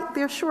 despite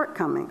their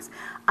shortcomings.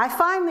 I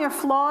find their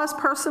flaws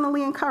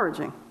personally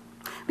encouraging,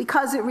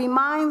 because it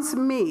reminds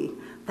me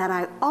that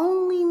I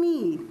only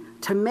need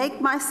to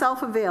make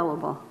myself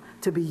available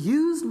to be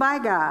used by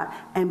God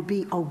and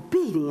be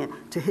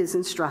obedient to his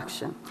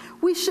instruction.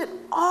 We should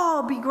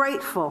all be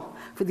grateful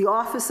for the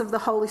office of the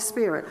Holy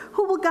Spirit,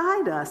 who will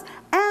guide us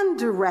and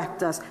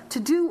direct us to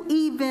do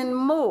even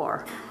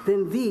more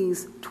than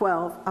these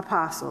 12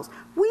 apostles.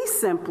 We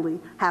simply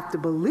have to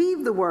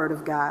believe the word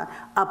of God,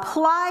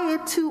 apply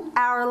it to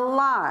our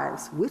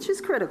lives, which is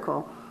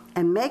critical,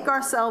 and make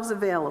ourselves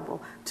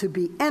available to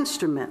be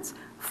instruments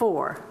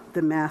for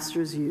the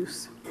Master's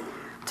use.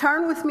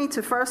 Turn with me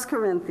to 1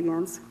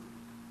 Corinthians,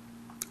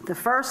 the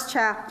first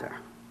chapter,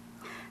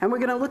 and we're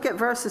going to look at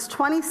verses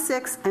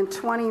 26 and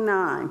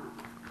 29.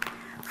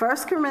 1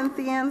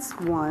 Corinthians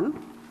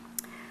 1,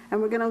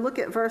 and we're going to look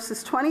at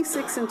verses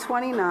 26 and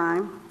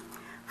 29.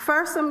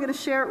 First, I'm going to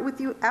share it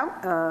with you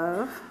out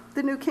of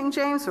the New King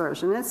James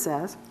Version. It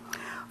says,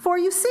 "For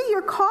you see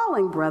your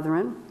calling,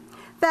 brethren,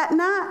 that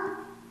not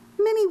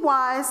many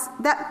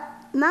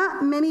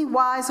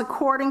wise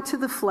according to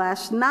the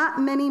flesh,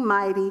 not many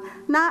mighty,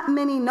 not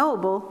many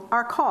noble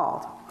are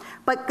called.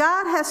 But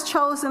God has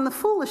chosen the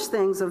foolish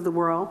things of the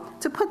world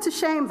to put to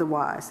shame the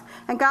wise.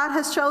 And God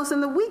has chosen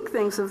the weak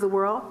things of the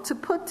world to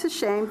put to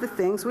shame the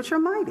things which are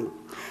mighty.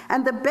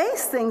 And the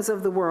base things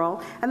of the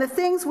world and the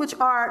things which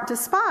are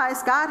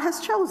despised God has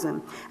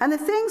chosen. And the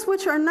things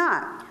which are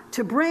not,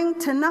 to bring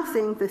to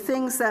nothing the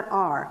things that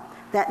are,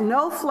 that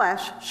no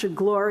flesh should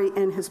glory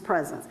in his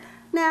presence."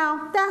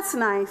 Now, that's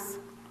nice.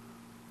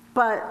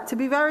 But to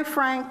be very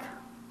frank,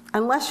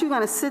 unless you're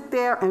going to sit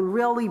there and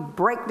really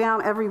break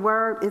down every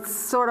word, it's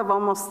sort of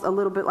almost a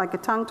little bit like a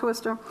tongue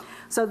twister.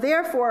 So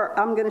therefore,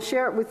 I'm going to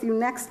share it with you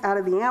next out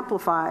of the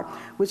Amplified,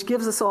 which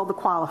gives us all the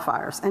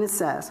qualifiers. And it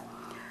says,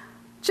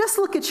 just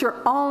look at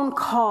your own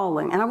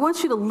calling. And I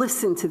want you to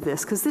listen to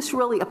this, because this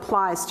really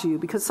applies to you,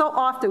 because so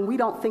often we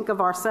don't think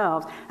of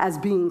ourselves as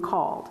being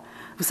called.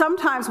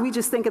 Sometimes we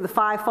just think of the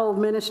fivefold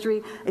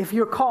ministry. If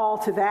you're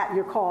called to that,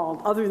 you're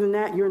called. Other than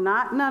that, you're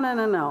not.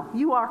 No.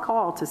 You are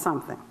called to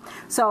something.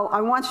 So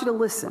I want you to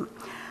listen.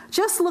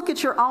 Just look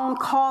at your own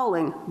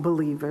calling,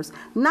 believers.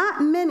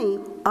 Not many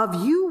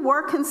of you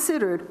were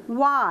considered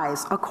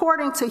wise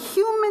according to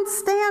human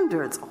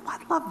standards. Oh, I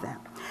love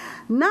that.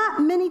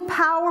 Not many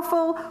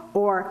powerful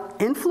or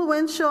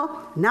influential,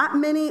 not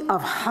many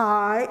of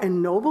high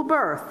and noble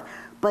birth.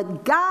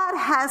 But God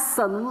has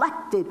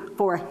selected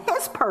for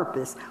his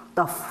purpose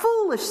the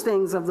foolish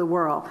things of the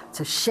world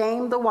to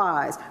shame the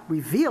wise,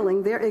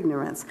 revealing their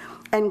ignorance.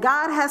 And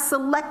God has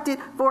selected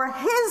for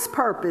his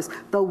purpose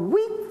the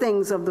weak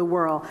things of the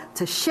world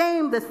to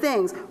shame the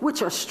things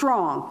which are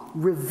strong,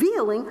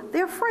 revealing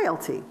their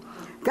frailty.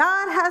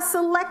 God has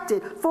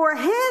selected for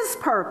his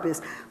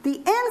purpose the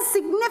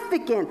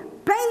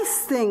insignificant,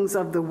 base things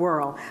of the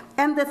world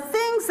and the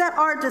things that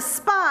are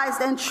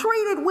despised and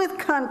treated with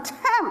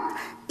contempt,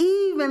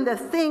 even the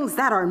things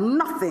that are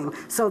nothing,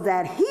 so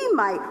that he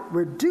might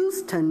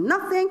reduce to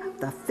nothing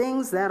the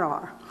things that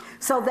are,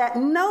 so that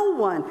no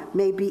one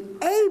may be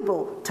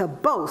able to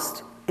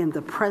boast in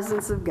the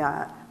presence of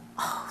God.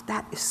 Oh,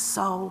 that is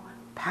so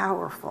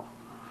powerful.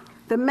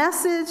 The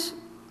Message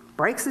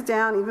breaks it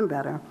down even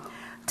better.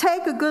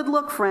 Take a good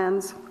look,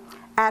 friends,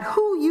 at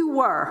who you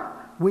were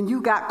when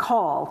you got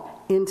called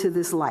into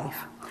this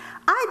life.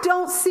 I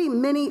don't see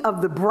many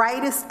of the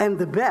brightest and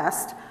the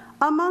best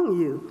among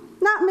you.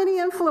 Not many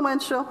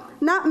influential,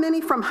 not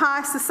many from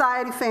high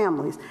society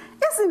families.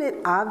 Isn't it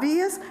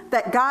obvious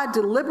that God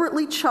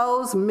deliberately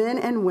chose men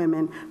and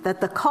women that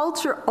the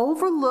culture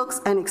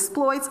overlooks and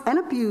exploits and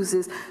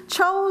abuses,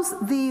 chose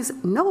these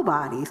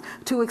nobodies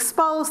to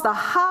expose the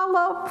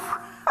hollow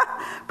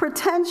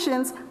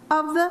pretensions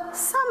of the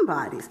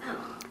somebodies?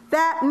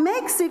 That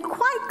makes it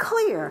quite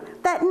clear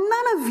that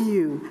none of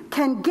you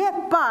can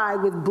get by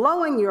with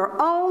blowing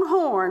your own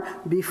horn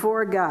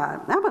before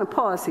God. I'm going to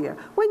pause here.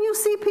 When you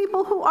see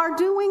people who are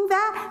doing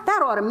that,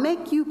 that ought to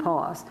make you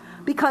pause.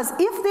 Because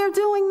if they're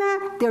doing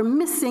that, they're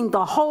missing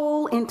the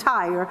whole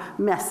entire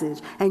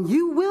message. And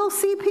you will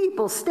see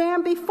people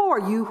stand before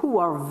you who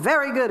are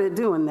very good at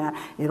doing that.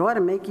 It ought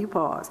to make you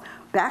pause.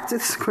 Back to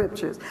the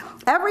scriptures.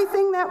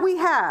 Everything that we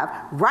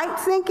have, right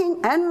thinking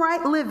and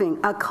right living,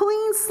 a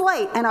clean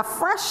slate and a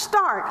fresh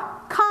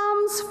start,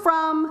 comes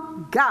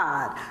from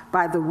God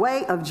by the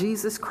way of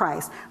Jesus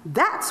Christ.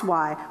 That's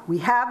why we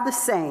have the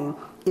saying,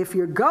 if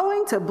you're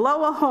going to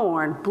blow a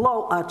horn,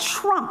 blow a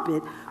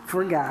trumpet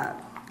for God.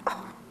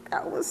 Oh,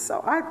 that was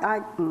so,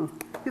 you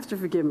have to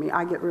forgive me.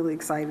 I get really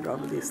excited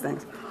over these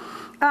things.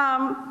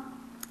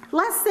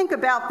 Let's think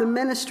about the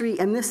ministry,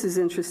 and this is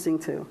interesting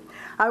too.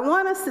 I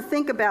want us to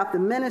think about the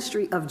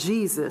ministry of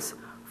Jesus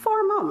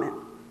for a moment.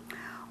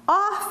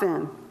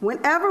 Often,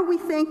 whenever we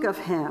think of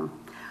him,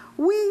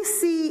 we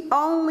see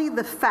only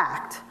the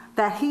fact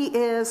that he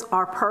is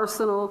our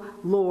personal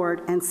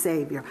Lord and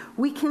Savior.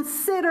 We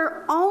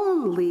consider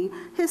only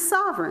his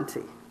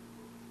sovereignty.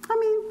 I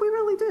mean, we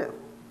really do.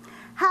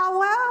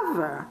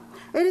 However,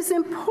 it is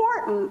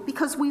important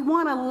because we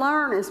want to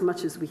learn as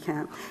much as we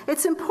can.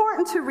 It's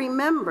important to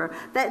remember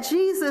that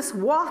Jesus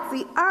walked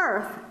the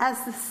earth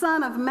as the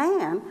Son of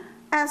Man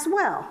as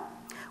well.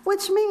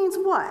 Which means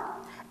what?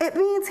 It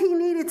means he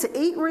needed to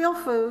eat real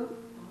food,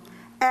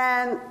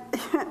 and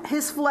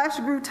his flesh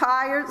grew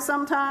tired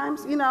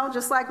sometimes,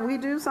 just like we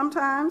do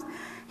sometimes.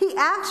 He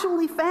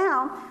actually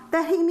found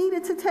that he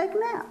needed to take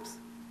naps.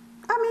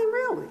 I mean,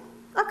 really.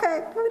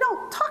 Okay, we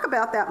don't talk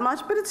about that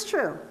much, but it's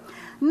true.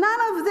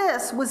 None of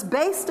this was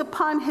based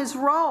upon his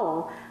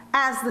role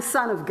as the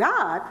Son of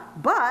God,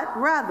 but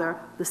rather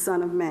the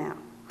Son of Man.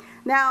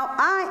 Now,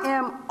 I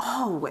am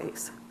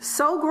always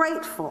so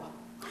grateful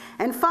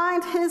and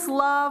find his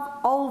love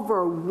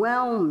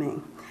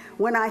overwhelming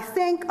when I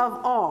think of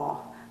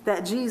all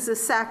that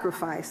Jesus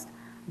sacrificed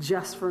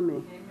just for me.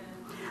 Amen.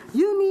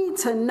 You need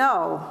to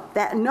know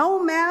that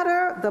no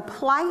matter the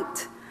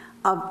plight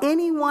of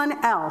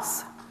anyone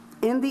else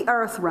in the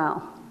earth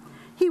realm,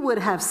 he would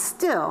have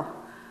still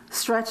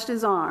stretched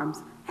his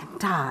arms and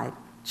died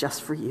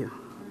just for you.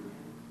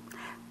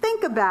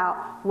 Think about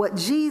what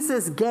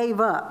Jesus gave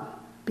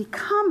up,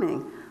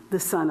 becoming the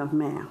Son of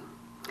Man.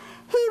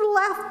 He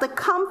left the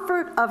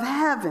comfort of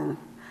heaven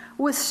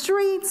with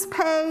streets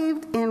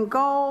paved in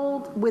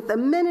gold, with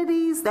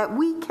amenities that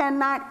we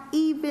cannot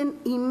even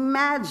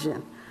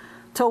imagine,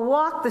 to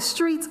walk the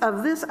streets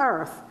of this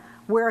earth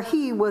where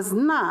he was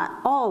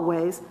not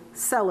always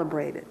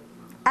celebrated.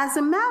 As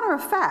a matter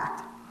of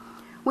fact,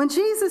 when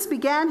Jesus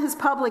began his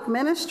public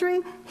ministry,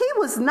 he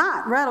was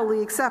not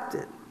readily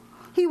accepted.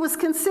 He was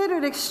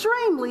considered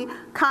extremely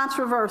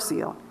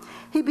controversial.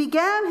 He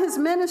began his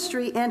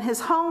ministry in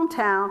his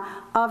hometown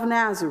of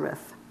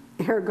Nazareth.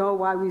 Ergo,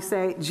 why we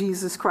say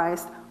Jesus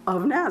Christ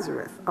of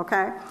Nazareth,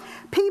 okay?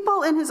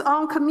 People in his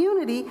own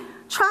community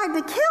tried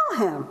to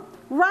kill him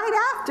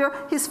right after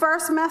his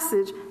first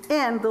message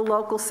in the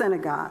local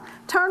synagogue.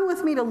 Turn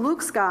with me to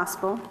Luke's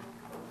Gospel,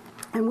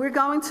 and we're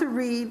going to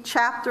read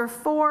chapter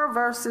 4,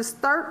 verses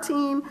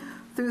 13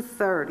 through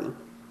 30.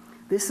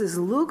 This is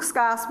Luke's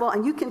Gospel,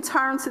 and you can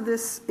turn to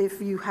this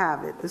if you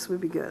have it. This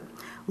would be good.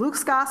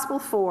 Luke's Gospel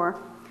 4,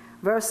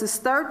 verses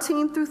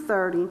 13 through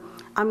 30.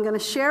 I'm going to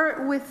share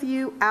it with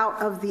you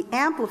out of the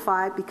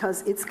Amplified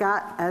because it's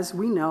got, as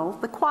we know,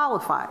 the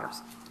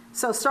qualifiers.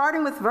 So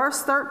starting with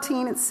verse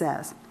 13, it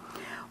says,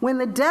 when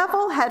the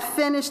devil had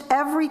finished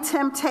every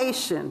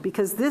temptation,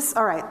 because this,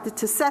 all right,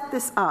 to set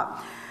this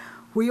up,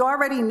 we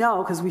already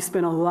know, because we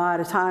spent a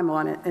lot of time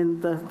on it,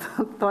 and the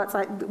thoughts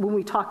when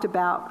we talked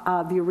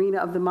about the arena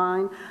of the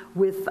mind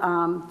with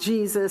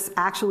Jesus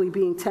actually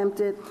being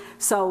tempted.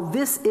 So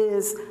this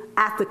is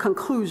at the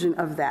conclusion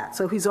of that.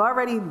 So he's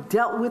already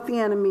dealt with the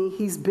enemy.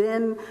 He's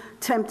been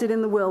tempted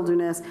in the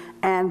wilderness,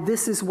 and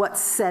this is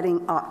what's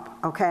setting up,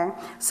 okay?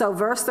 So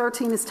verse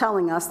 13 is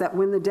telling us that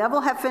when the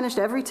devil had finished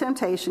every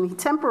temptation, he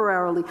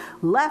temporarily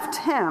left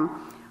him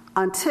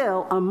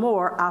until a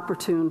more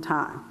opportune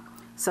time.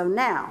 So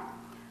now,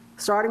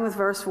 starting with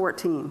verse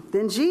 14.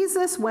 Then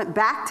Jesus went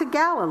back to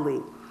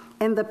Galilee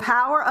in the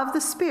power of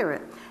the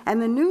Spirit,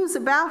 and the news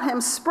about him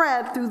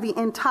spread through the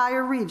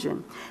entire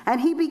region.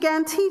 And he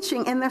began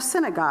teaching in their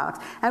synagogues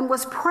and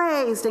was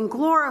praised and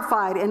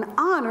glorified and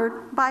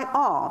honored by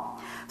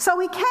all. So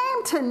he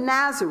came to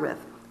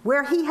Nazareth,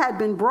 where he had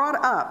been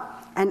brought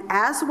up, and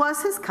as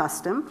was his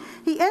custom,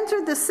 he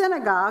entered the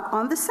synagogue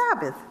on the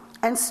Sabbath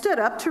and stood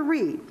up to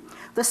read.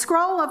 The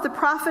scroll of the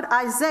prophet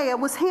Isaiah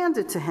was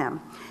handed to him.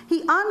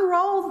 He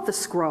unrolled the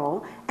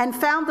scroll and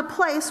found the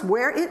place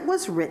where it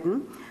was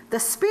written, "The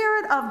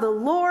Spirit of the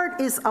Lord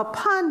is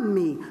upon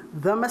me,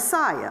 the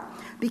Messiah,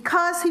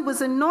 because he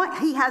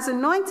has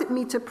anointed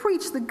me to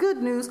preach the good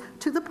news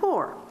to the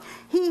poor.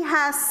 He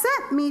has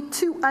sent me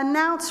to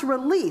announce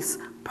release,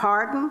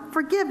 pardon,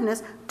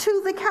 forgiveness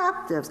to the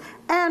captives,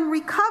 and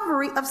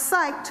recovery of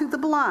sight to the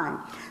blind,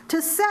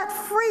 to set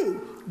free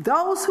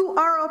those who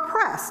are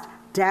oppressed,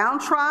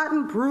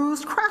 downtrodden,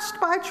 bruised, crushed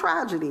by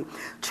tragedy,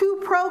 to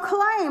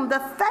proclaim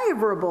the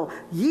favorable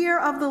year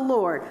of the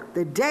Lord,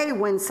 the day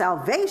when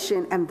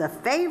salvation and the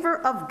favor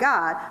of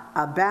God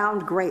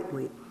abound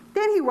greatly."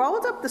 Then he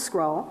rolled up the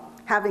scroll,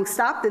 having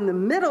stopped in the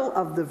middle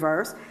of the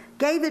verse,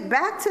 gave it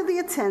back to the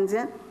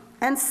attendant,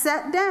 and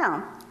sat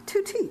down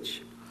to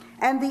teach.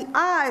 And the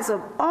eyes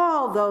of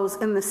all those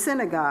in the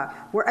synagogue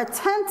were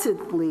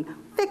attentively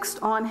fixed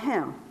on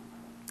him.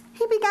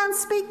 He began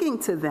speaking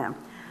to them.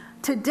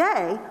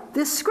 Today,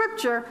 this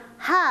scripture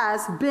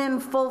has been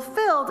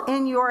fulfilled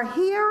in your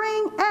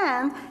hearing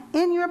and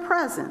in your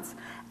presence.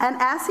 And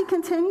as he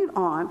continued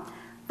on,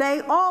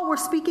 they all were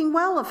speaking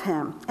well of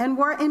him and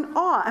were in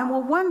awe and were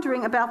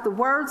wondering about the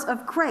words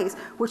of grace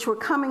which were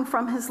coming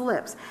from his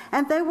lips.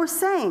 And they were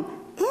saying,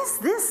 "Is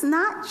this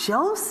not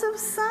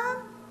Joseph's son?"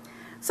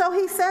 So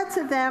he said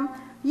to them,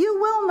 "You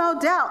will no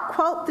doubt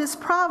quote this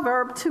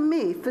proverb to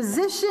me,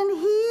 'Physician,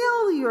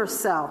 heal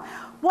yourself.'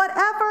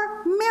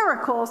 Whatever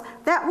miracles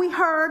that we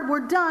heard were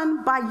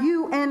done by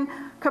you in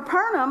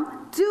Capernaum,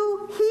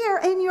 do here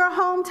in your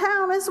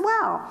hometown as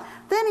well."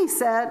 Then he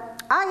said,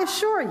 "I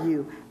assure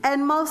you,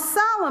 and most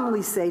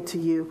solemnly say to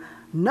you,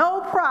 no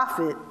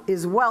prophet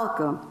is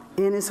welcome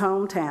in his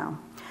hometown.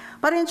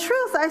 But in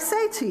truth, I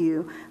say to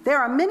you, there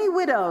are many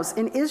widows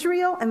in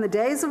Israel in the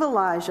days of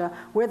Elijah,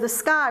 where the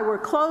sky was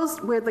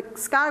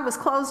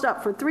closed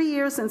up for 3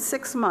 years and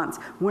 6 months,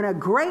 when a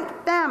great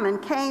famine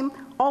came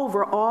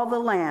over all the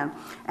land.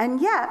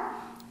 And yet,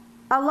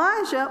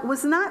 Elijah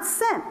was not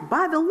sent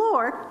by the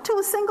Lord to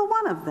a single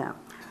one of them,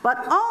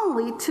 but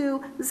only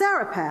to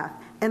Zarephath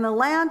in the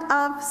land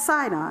of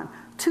Sidon,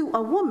 to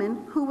a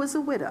woman who was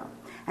a widow.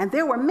 And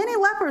there were many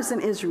lepers in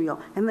Israel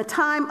in the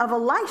time of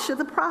Elisha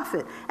the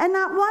prophet, and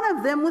not one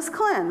of them was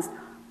cleansed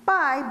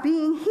by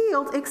being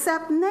healed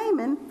except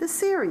Naaman the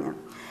Syrian.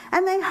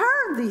 And they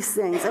heard these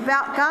things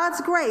about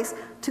God's grace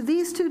to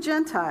these two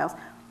Gentiles.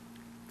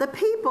 The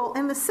people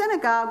in the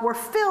synagogue were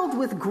filled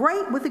with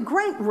a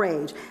great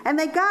rage, and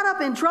they got up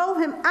and drove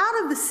him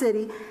out of the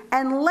city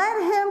and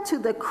led him to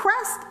the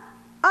crest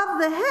of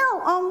the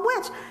hill on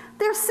which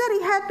their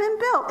city had been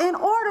built, in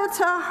order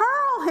to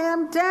hurl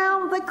him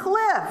down the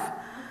cliff.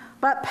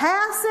 But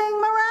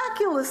passing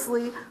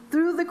miraculously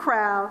through the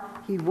crowd,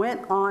 he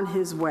went on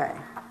his way.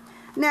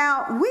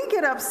 Now, we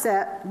get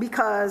upset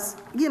because,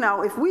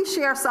 if we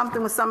share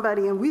something with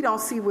somebody and we don't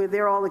see where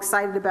they're all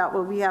excited about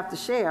what we have to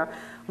share,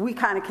 we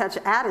kind of catch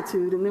an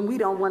attitude, and then we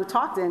don't want to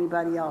talk to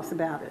anybody else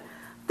about it.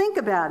 Think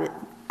about it.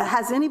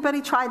 Has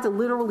anybody tried to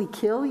literally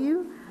kill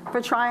you for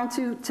trying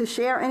to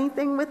share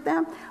anything with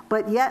them?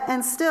 But yet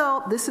and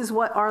still, this is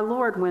what our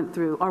Lord went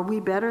through. Are we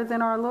better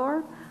than our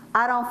Lord?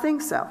 I don't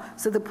think so.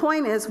 So the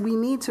point is, we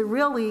need to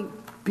really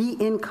be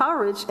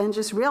encouraged and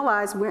just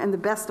realize we're in the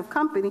best of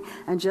company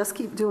and just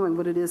keep doing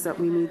what it is that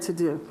we need to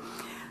do.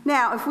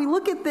 Now, if we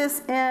look at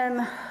this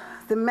in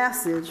the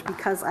Message,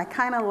 because I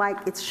kind of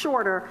like, it's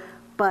shorter,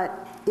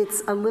 but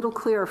it's a little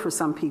clearer for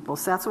some people.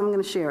 So that's what I'm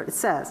going to share. It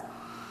says,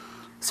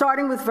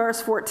 starting with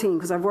verse 14,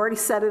 because I've already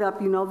set it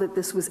up, you know that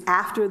this was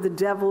after the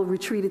devil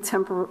retreated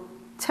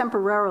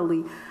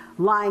temporarily,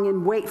 lying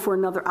in wait for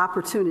another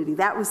opportunity.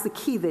 That was the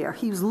key there.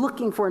 He was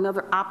looking for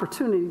another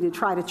opportunity to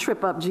try to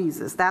trip up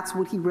Jesus. That's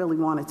what he really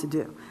wanted to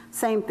do.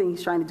 Same thing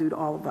he's trying to do to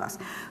all of us.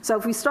 So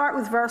if we start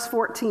with verse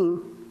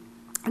 14,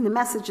 and the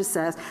Message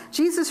says,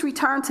 Jesus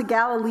returned to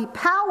Galilee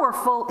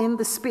powerful in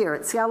the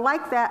Spirit. See, I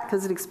like that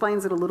because it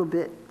explains it a little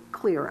bit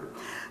clearer.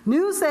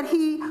 News that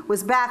he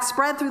was back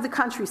spread through the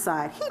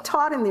countryside. He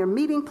taught in their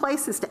meeting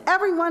places to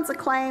everyone's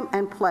acclaim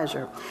and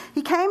pleasure.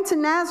 He came to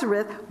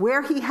Nazareth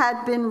where he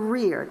had been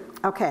reared.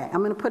 Okay,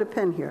 I'm going to put a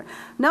pin here.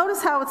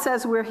 Notice how it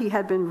says where he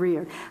had been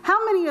reared.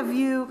 How many of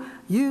you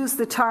use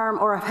the term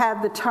or have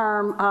had the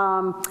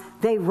term,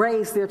 they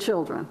raise their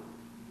children?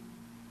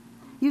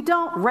 You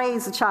don't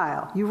raise a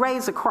child. You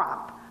raise a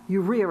crop.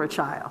 You rear a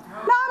child.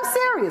 No, I'm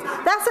serious.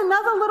 That's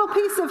another little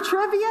piece of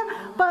trivia.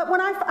 But when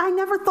I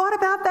never thought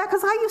about that,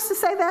 because I used to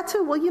say that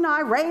too. Well,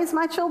 I raise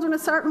my children a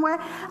certain way.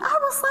 I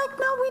was like,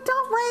 no, we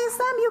don't raise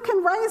them. You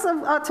can raise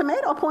a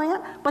tomato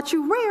plant, but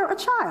you rear a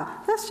child.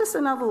 That's just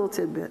another little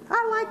tidbit.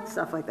 I like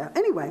stuff like that.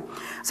 Anyway,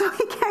 so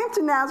he came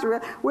to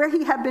Nazareth where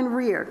he had been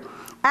reared.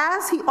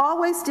 As he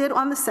always did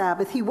on the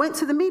Sabbath, he went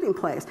to the meeting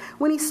place.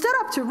 When he stood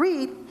up to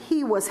read,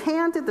 he was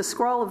handed the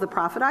scroll of the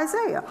prophet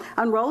Isaiah.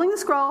 Unrolling the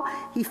scroll,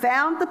 he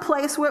found the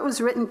place where it was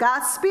written,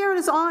 God's Spirit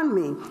is on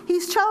me.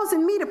 He's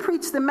chosen me to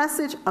preach the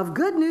message of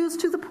good news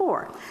to the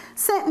poor.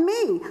 Sent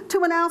me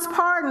to announce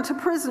pardon to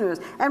prisoners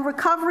and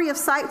recovery of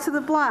sight to the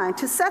blind,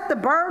 to set the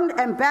burdened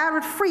and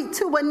battered free,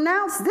 to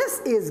announce this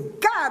is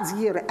God's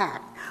year to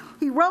act.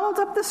 He rolled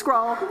up the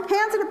scroll,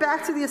 handed it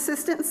back to the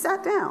assistant, and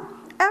sat down.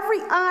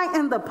 Every eye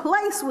in the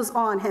place was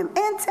on him,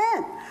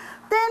 intent.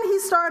 Then he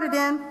started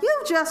in,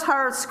 you've just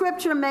heard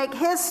Scripture make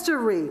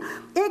history.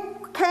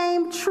 It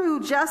came true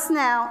just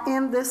now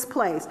in this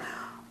place.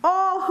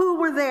 All who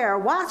were there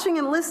watching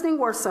and listening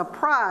were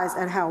surprised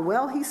at how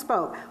well he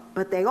spoke.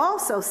 But they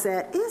also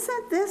said,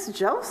 isn't this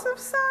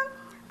Joseph's son?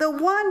 The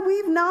one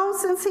we've known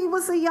since he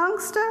was a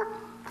youngster?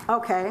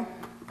 Okay,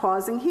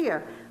 pausing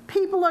here.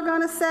 People are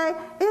going to say,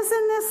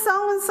 isn't this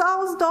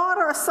so-and-so's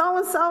daughter or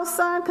so-and-so's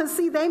son? Because,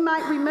 see, they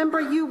might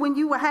remember you when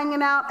you were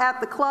hanging out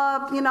at the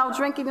club,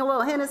 drinking a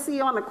little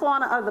Hennessy on the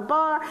corner of the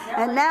bar,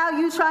 and now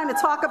you're trying to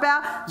talk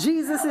about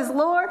Jesus is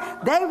Lord.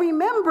 They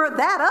remember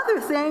that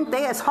other thing.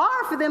 It's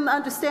hard for them to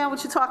understand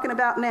what you're talking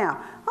about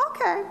now.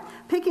 Okay,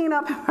 picking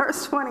up in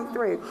verse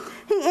 23.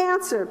 He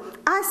answered,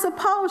 I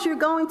suppose you're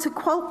going to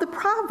quote the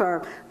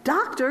proverb,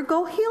 Doctor,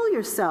 go heal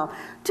yourself.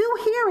 Do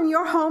here in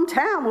your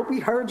hometown what we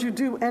heard you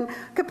do in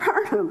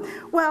Capernaum.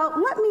 Well,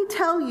 let me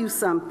tell you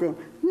something.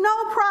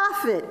 No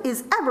prophet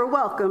is ever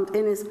welcomed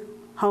in his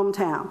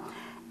hometown.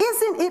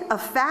 Isn't it a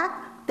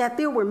fact that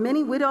there were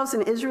many widows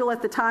in Israel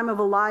at the time of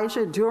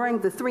Elijah during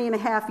the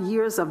 3.5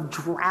 years of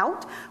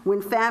drought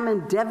when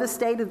famine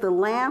devastated the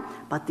land?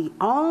 But the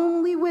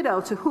only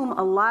widow to whom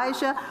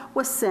Elijah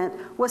was sent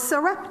was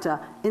Sarepta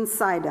in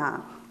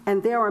Sidon.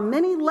 And there are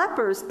many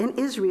lepers in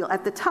Israel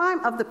at the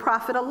time of the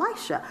prophet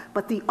Elisha,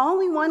 but the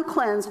only one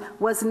cleansed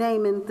was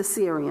Naaman the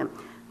Syrian.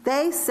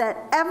 That set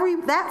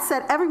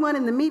everyone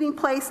in the meeting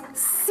place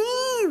seized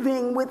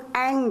seething with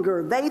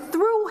anger, they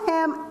threw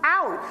him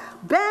out,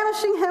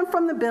 banishing him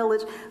from the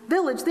village,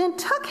 then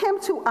took him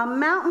to a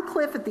mountain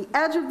cliff at the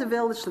edge of the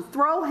village to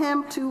throw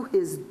him to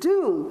his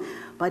doom.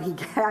 But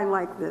I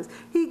like this,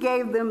 he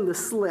gave them the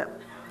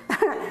slip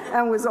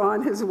and was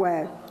on his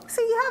way.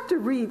 See, you have to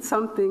read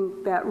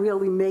something that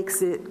really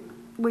makes it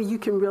where you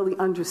can really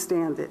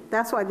understand it.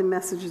 That's why the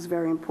message is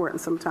very important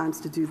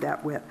sometimes to do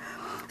that with.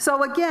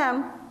 So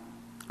again,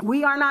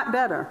 we are not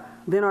better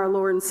than our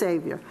Lord and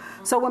Savior.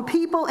 So when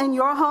people in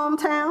your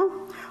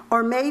hometown,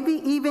 or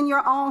maybe even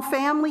your own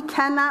family,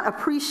 cannot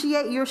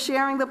appreciate your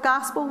sharing the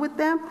gospel with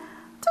them,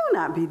 do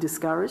not be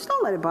discouraged.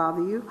 Don't let it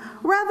bother you.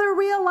 Rather,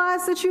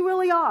 realize that you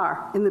really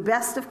are in the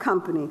best of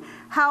company.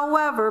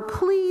 However,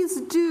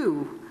 please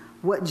do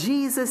what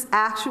Jesus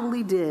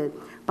actually did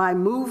by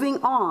moving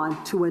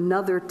on to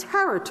another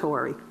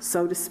territory,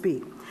 so to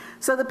speak.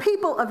 So the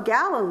people of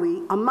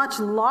Galilee, a much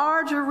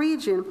larger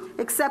region,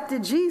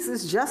 accepted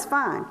Jesus just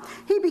fine.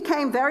 He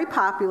became very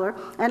popular,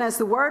 and as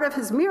the word of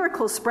his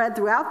miracles spread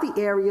throughout the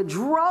area,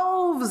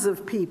 droves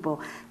of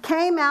people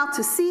came out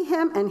to see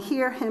him and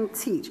hear him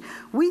teach.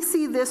 We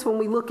see this when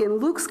we look in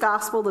Luke's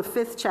Gospel, the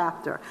 5th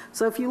chapter.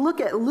 So if you look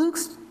at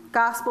Luke's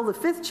Gospel, the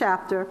 5th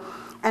chapter,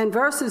 and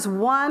verses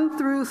 1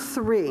 through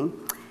 3,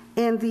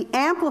 in the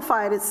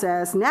Amplified it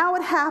says, "Now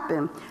it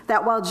happened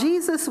that while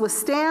Jesus was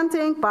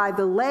standing by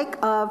the lake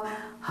of,"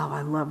 oh,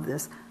 I love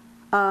this.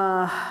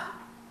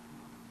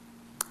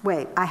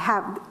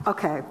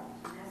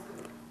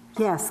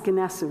 Yes,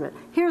 Gennesaret.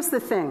 Here's the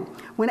thing.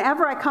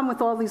 Whenever I come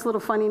with all these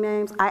little funny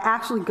names, I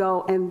actually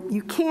go, and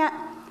you can't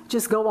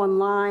just go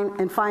online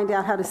and find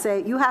out how to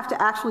say it. You have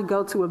to actually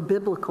go to a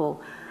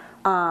biblical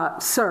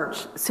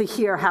search to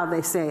hear how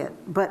they say it.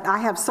 But I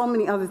have so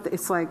many other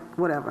it's like,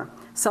 whatever.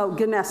 So,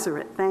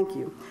 Gennesaret, thank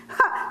you.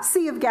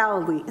 Sea of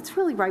Galilee. It's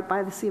really right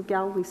by the Sea of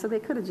Galilee, so they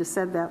could have just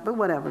said that, but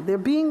whatever. They're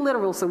being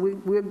literal, so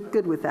we're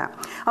good with that.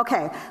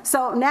 Okay,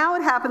 so now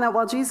it happened that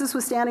while Jesus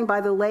was standing by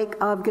the lake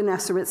of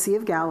Gennesaret, Sea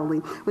of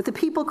Galilee, with the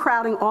people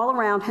crowding all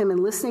around him and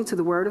listening to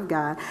the word of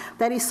God,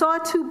 that he saw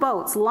 2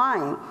 boats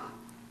lying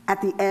at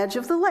the edge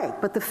of the lake.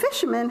 But the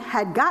fishermen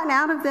had gotten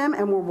out of them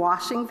and were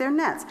washing their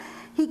nets.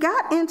 He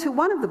got into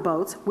one of the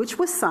boats, which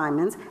was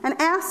Simon's,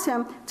 and asked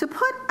him to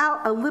put out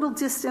a little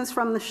distance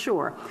from the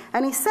shore.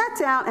 And he sat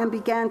down and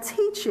began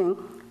teaching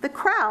the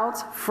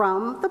crowds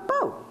from the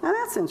boat. Now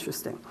that's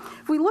interesting.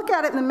 If we look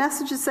at it in the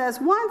message, it says,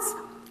 once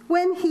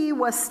when he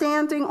was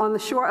standing on the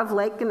shore of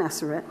Lake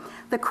Gennesaret,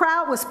 the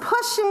crowd was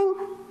pushing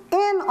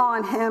in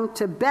on him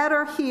to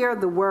better hear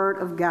the word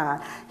of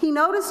God. He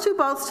noticed 2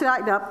 boats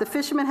tied up. The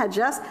fishermen had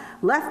just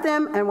left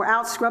them and were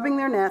out scrubbing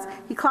their nets.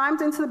 He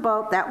climbed into the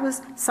boat, that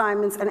was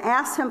Simon's, and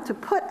asked him to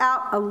put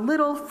out a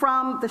little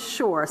from the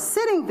shore.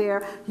 Sitting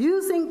there,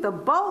 using the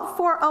boat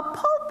for a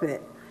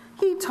pulpit,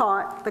 he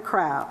taught the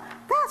crowd.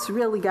 That's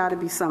really got to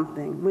be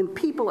something when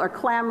people are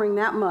clamoring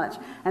that much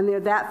and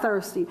they're that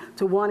thirsty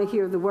to want to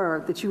hear the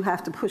word that you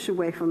have to push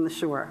away from the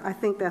shore. I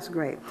think that's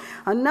great.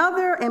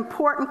 Another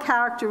important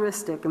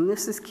characteristic, and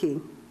this is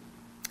key,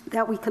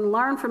 that we can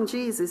learn from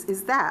Jesus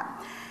is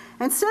that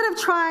instead of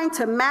trying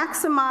to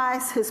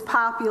maximize his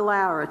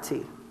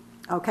popularity,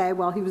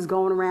 while he was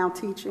going around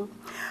teaching,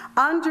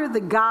 under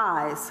the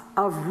guise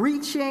of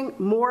reaching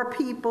more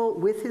people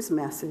with his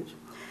message,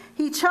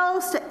 he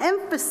chose to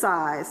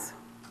emphasize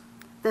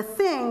the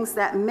things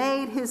that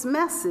made his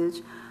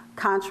message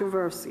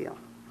controversial.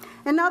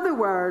 In other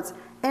words,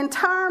 in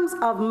terms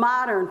of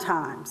modern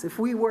times, if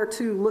we were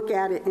to look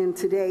at it in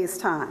today's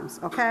times,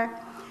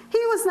 he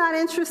was not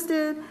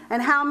interested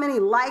in how many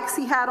likes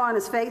he had on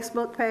his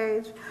Facebook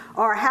page,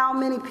 or how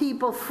many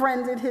people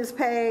friended his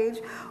page,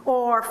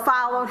 or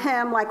followed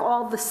him like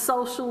all the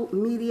social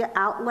media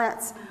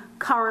outlets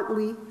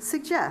currently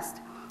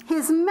suggest.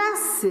 His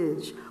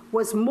message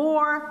was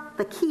more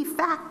the key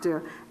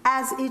factor,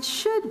 as it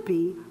should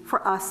be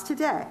for us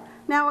today.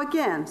 Now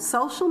again,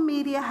 social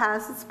media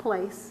has its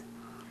place,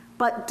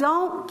 but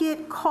don't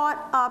get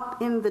caught up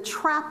in the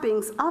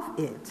trappings of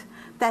it,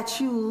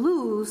 that you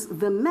lose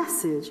the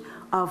message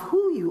of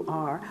who you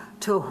are,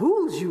 to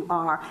whose you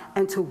are,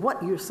 and to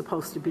what you're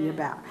supposed to be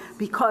about.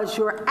 Because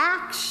your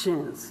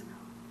actions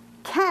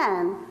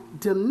can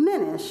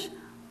diminish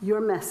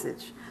your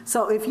message.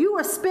 So if you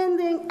are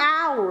spending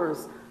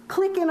hours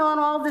clicking on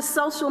all this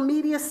social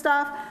media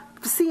stuff,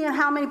 seeing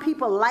how many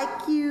people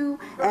like you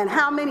and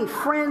how many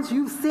friends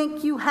you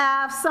think you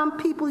have, some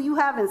people you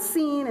haven't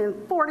seen in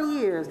 40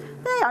 years,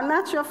 they are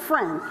not your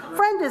friend.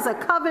 Friend is a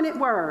covenant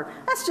word.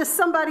 That's just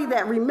somebody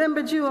that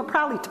remembered you and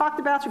probably talked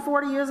about you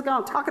 40 years ago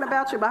and talking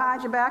about you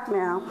behind your back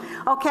now.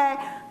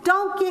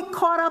 Don't get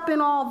caught up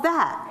in all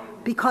that.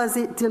 because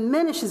it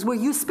diminishes where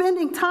you're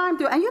spending time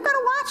doing, and you got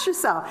to watch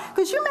yourself,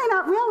 because you may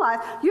not realize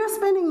you're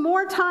spending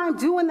more time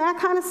doing that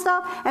kind of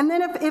stuff. And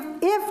then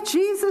if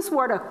Jesus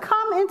were to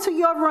come into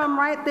your room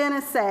right then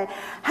and say,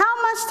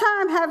 how much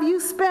time have you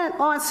spent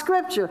on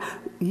scripture?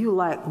 You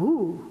like,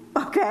 ooh.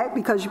 Okay,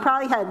 because you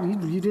probably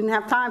you didn't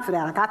have time for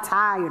that. I got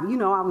tired.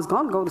 I was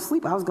going to go to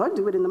sleep. I was going to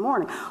do it in the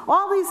morning.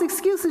 All these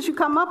excuses you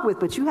come up with,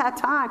 but you had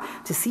time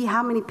to see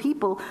how many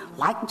people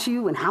liked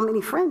you and how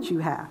many friends you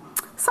have.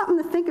 Something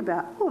to think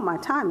about. Oh, my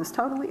time is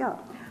totally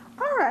up.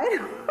 All right.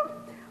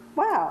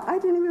 Wow, I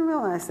didn't even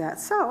realize that.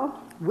 So,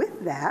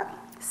 with that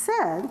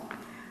said,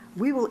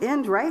 we will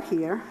end right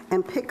here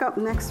and pick up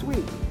next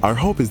week. Our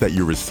hope is that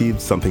you received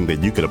something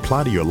that you could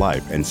apply to your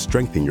life and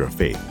strengthen your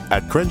faith.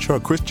 At Crenshaw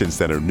Christian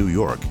Center, New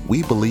York,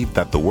 we believe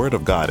that the Word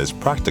of God is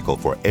practical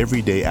for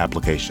everyday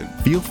application.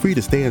 Feel free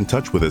to stay in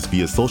touch with us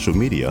via social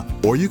media,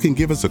 or you can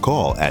give us a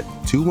call at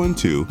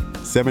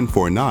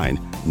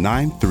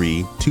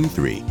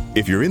 212-749-9323.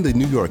 If you're in the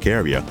New York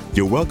area,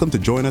 you're welcome to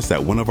join us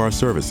at one of our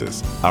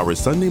services. Our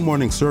Sunday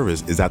morning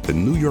service is at the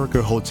New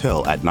Yorker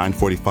Hotel at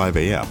 9:45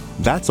 a.m.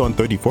 That's on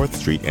 34th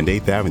Street and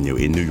 8th Avenue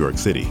in New York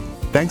City.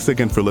 Thanks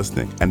again for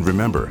listening, and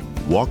remember,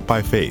 walk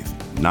by faith,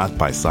 not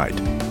by sight.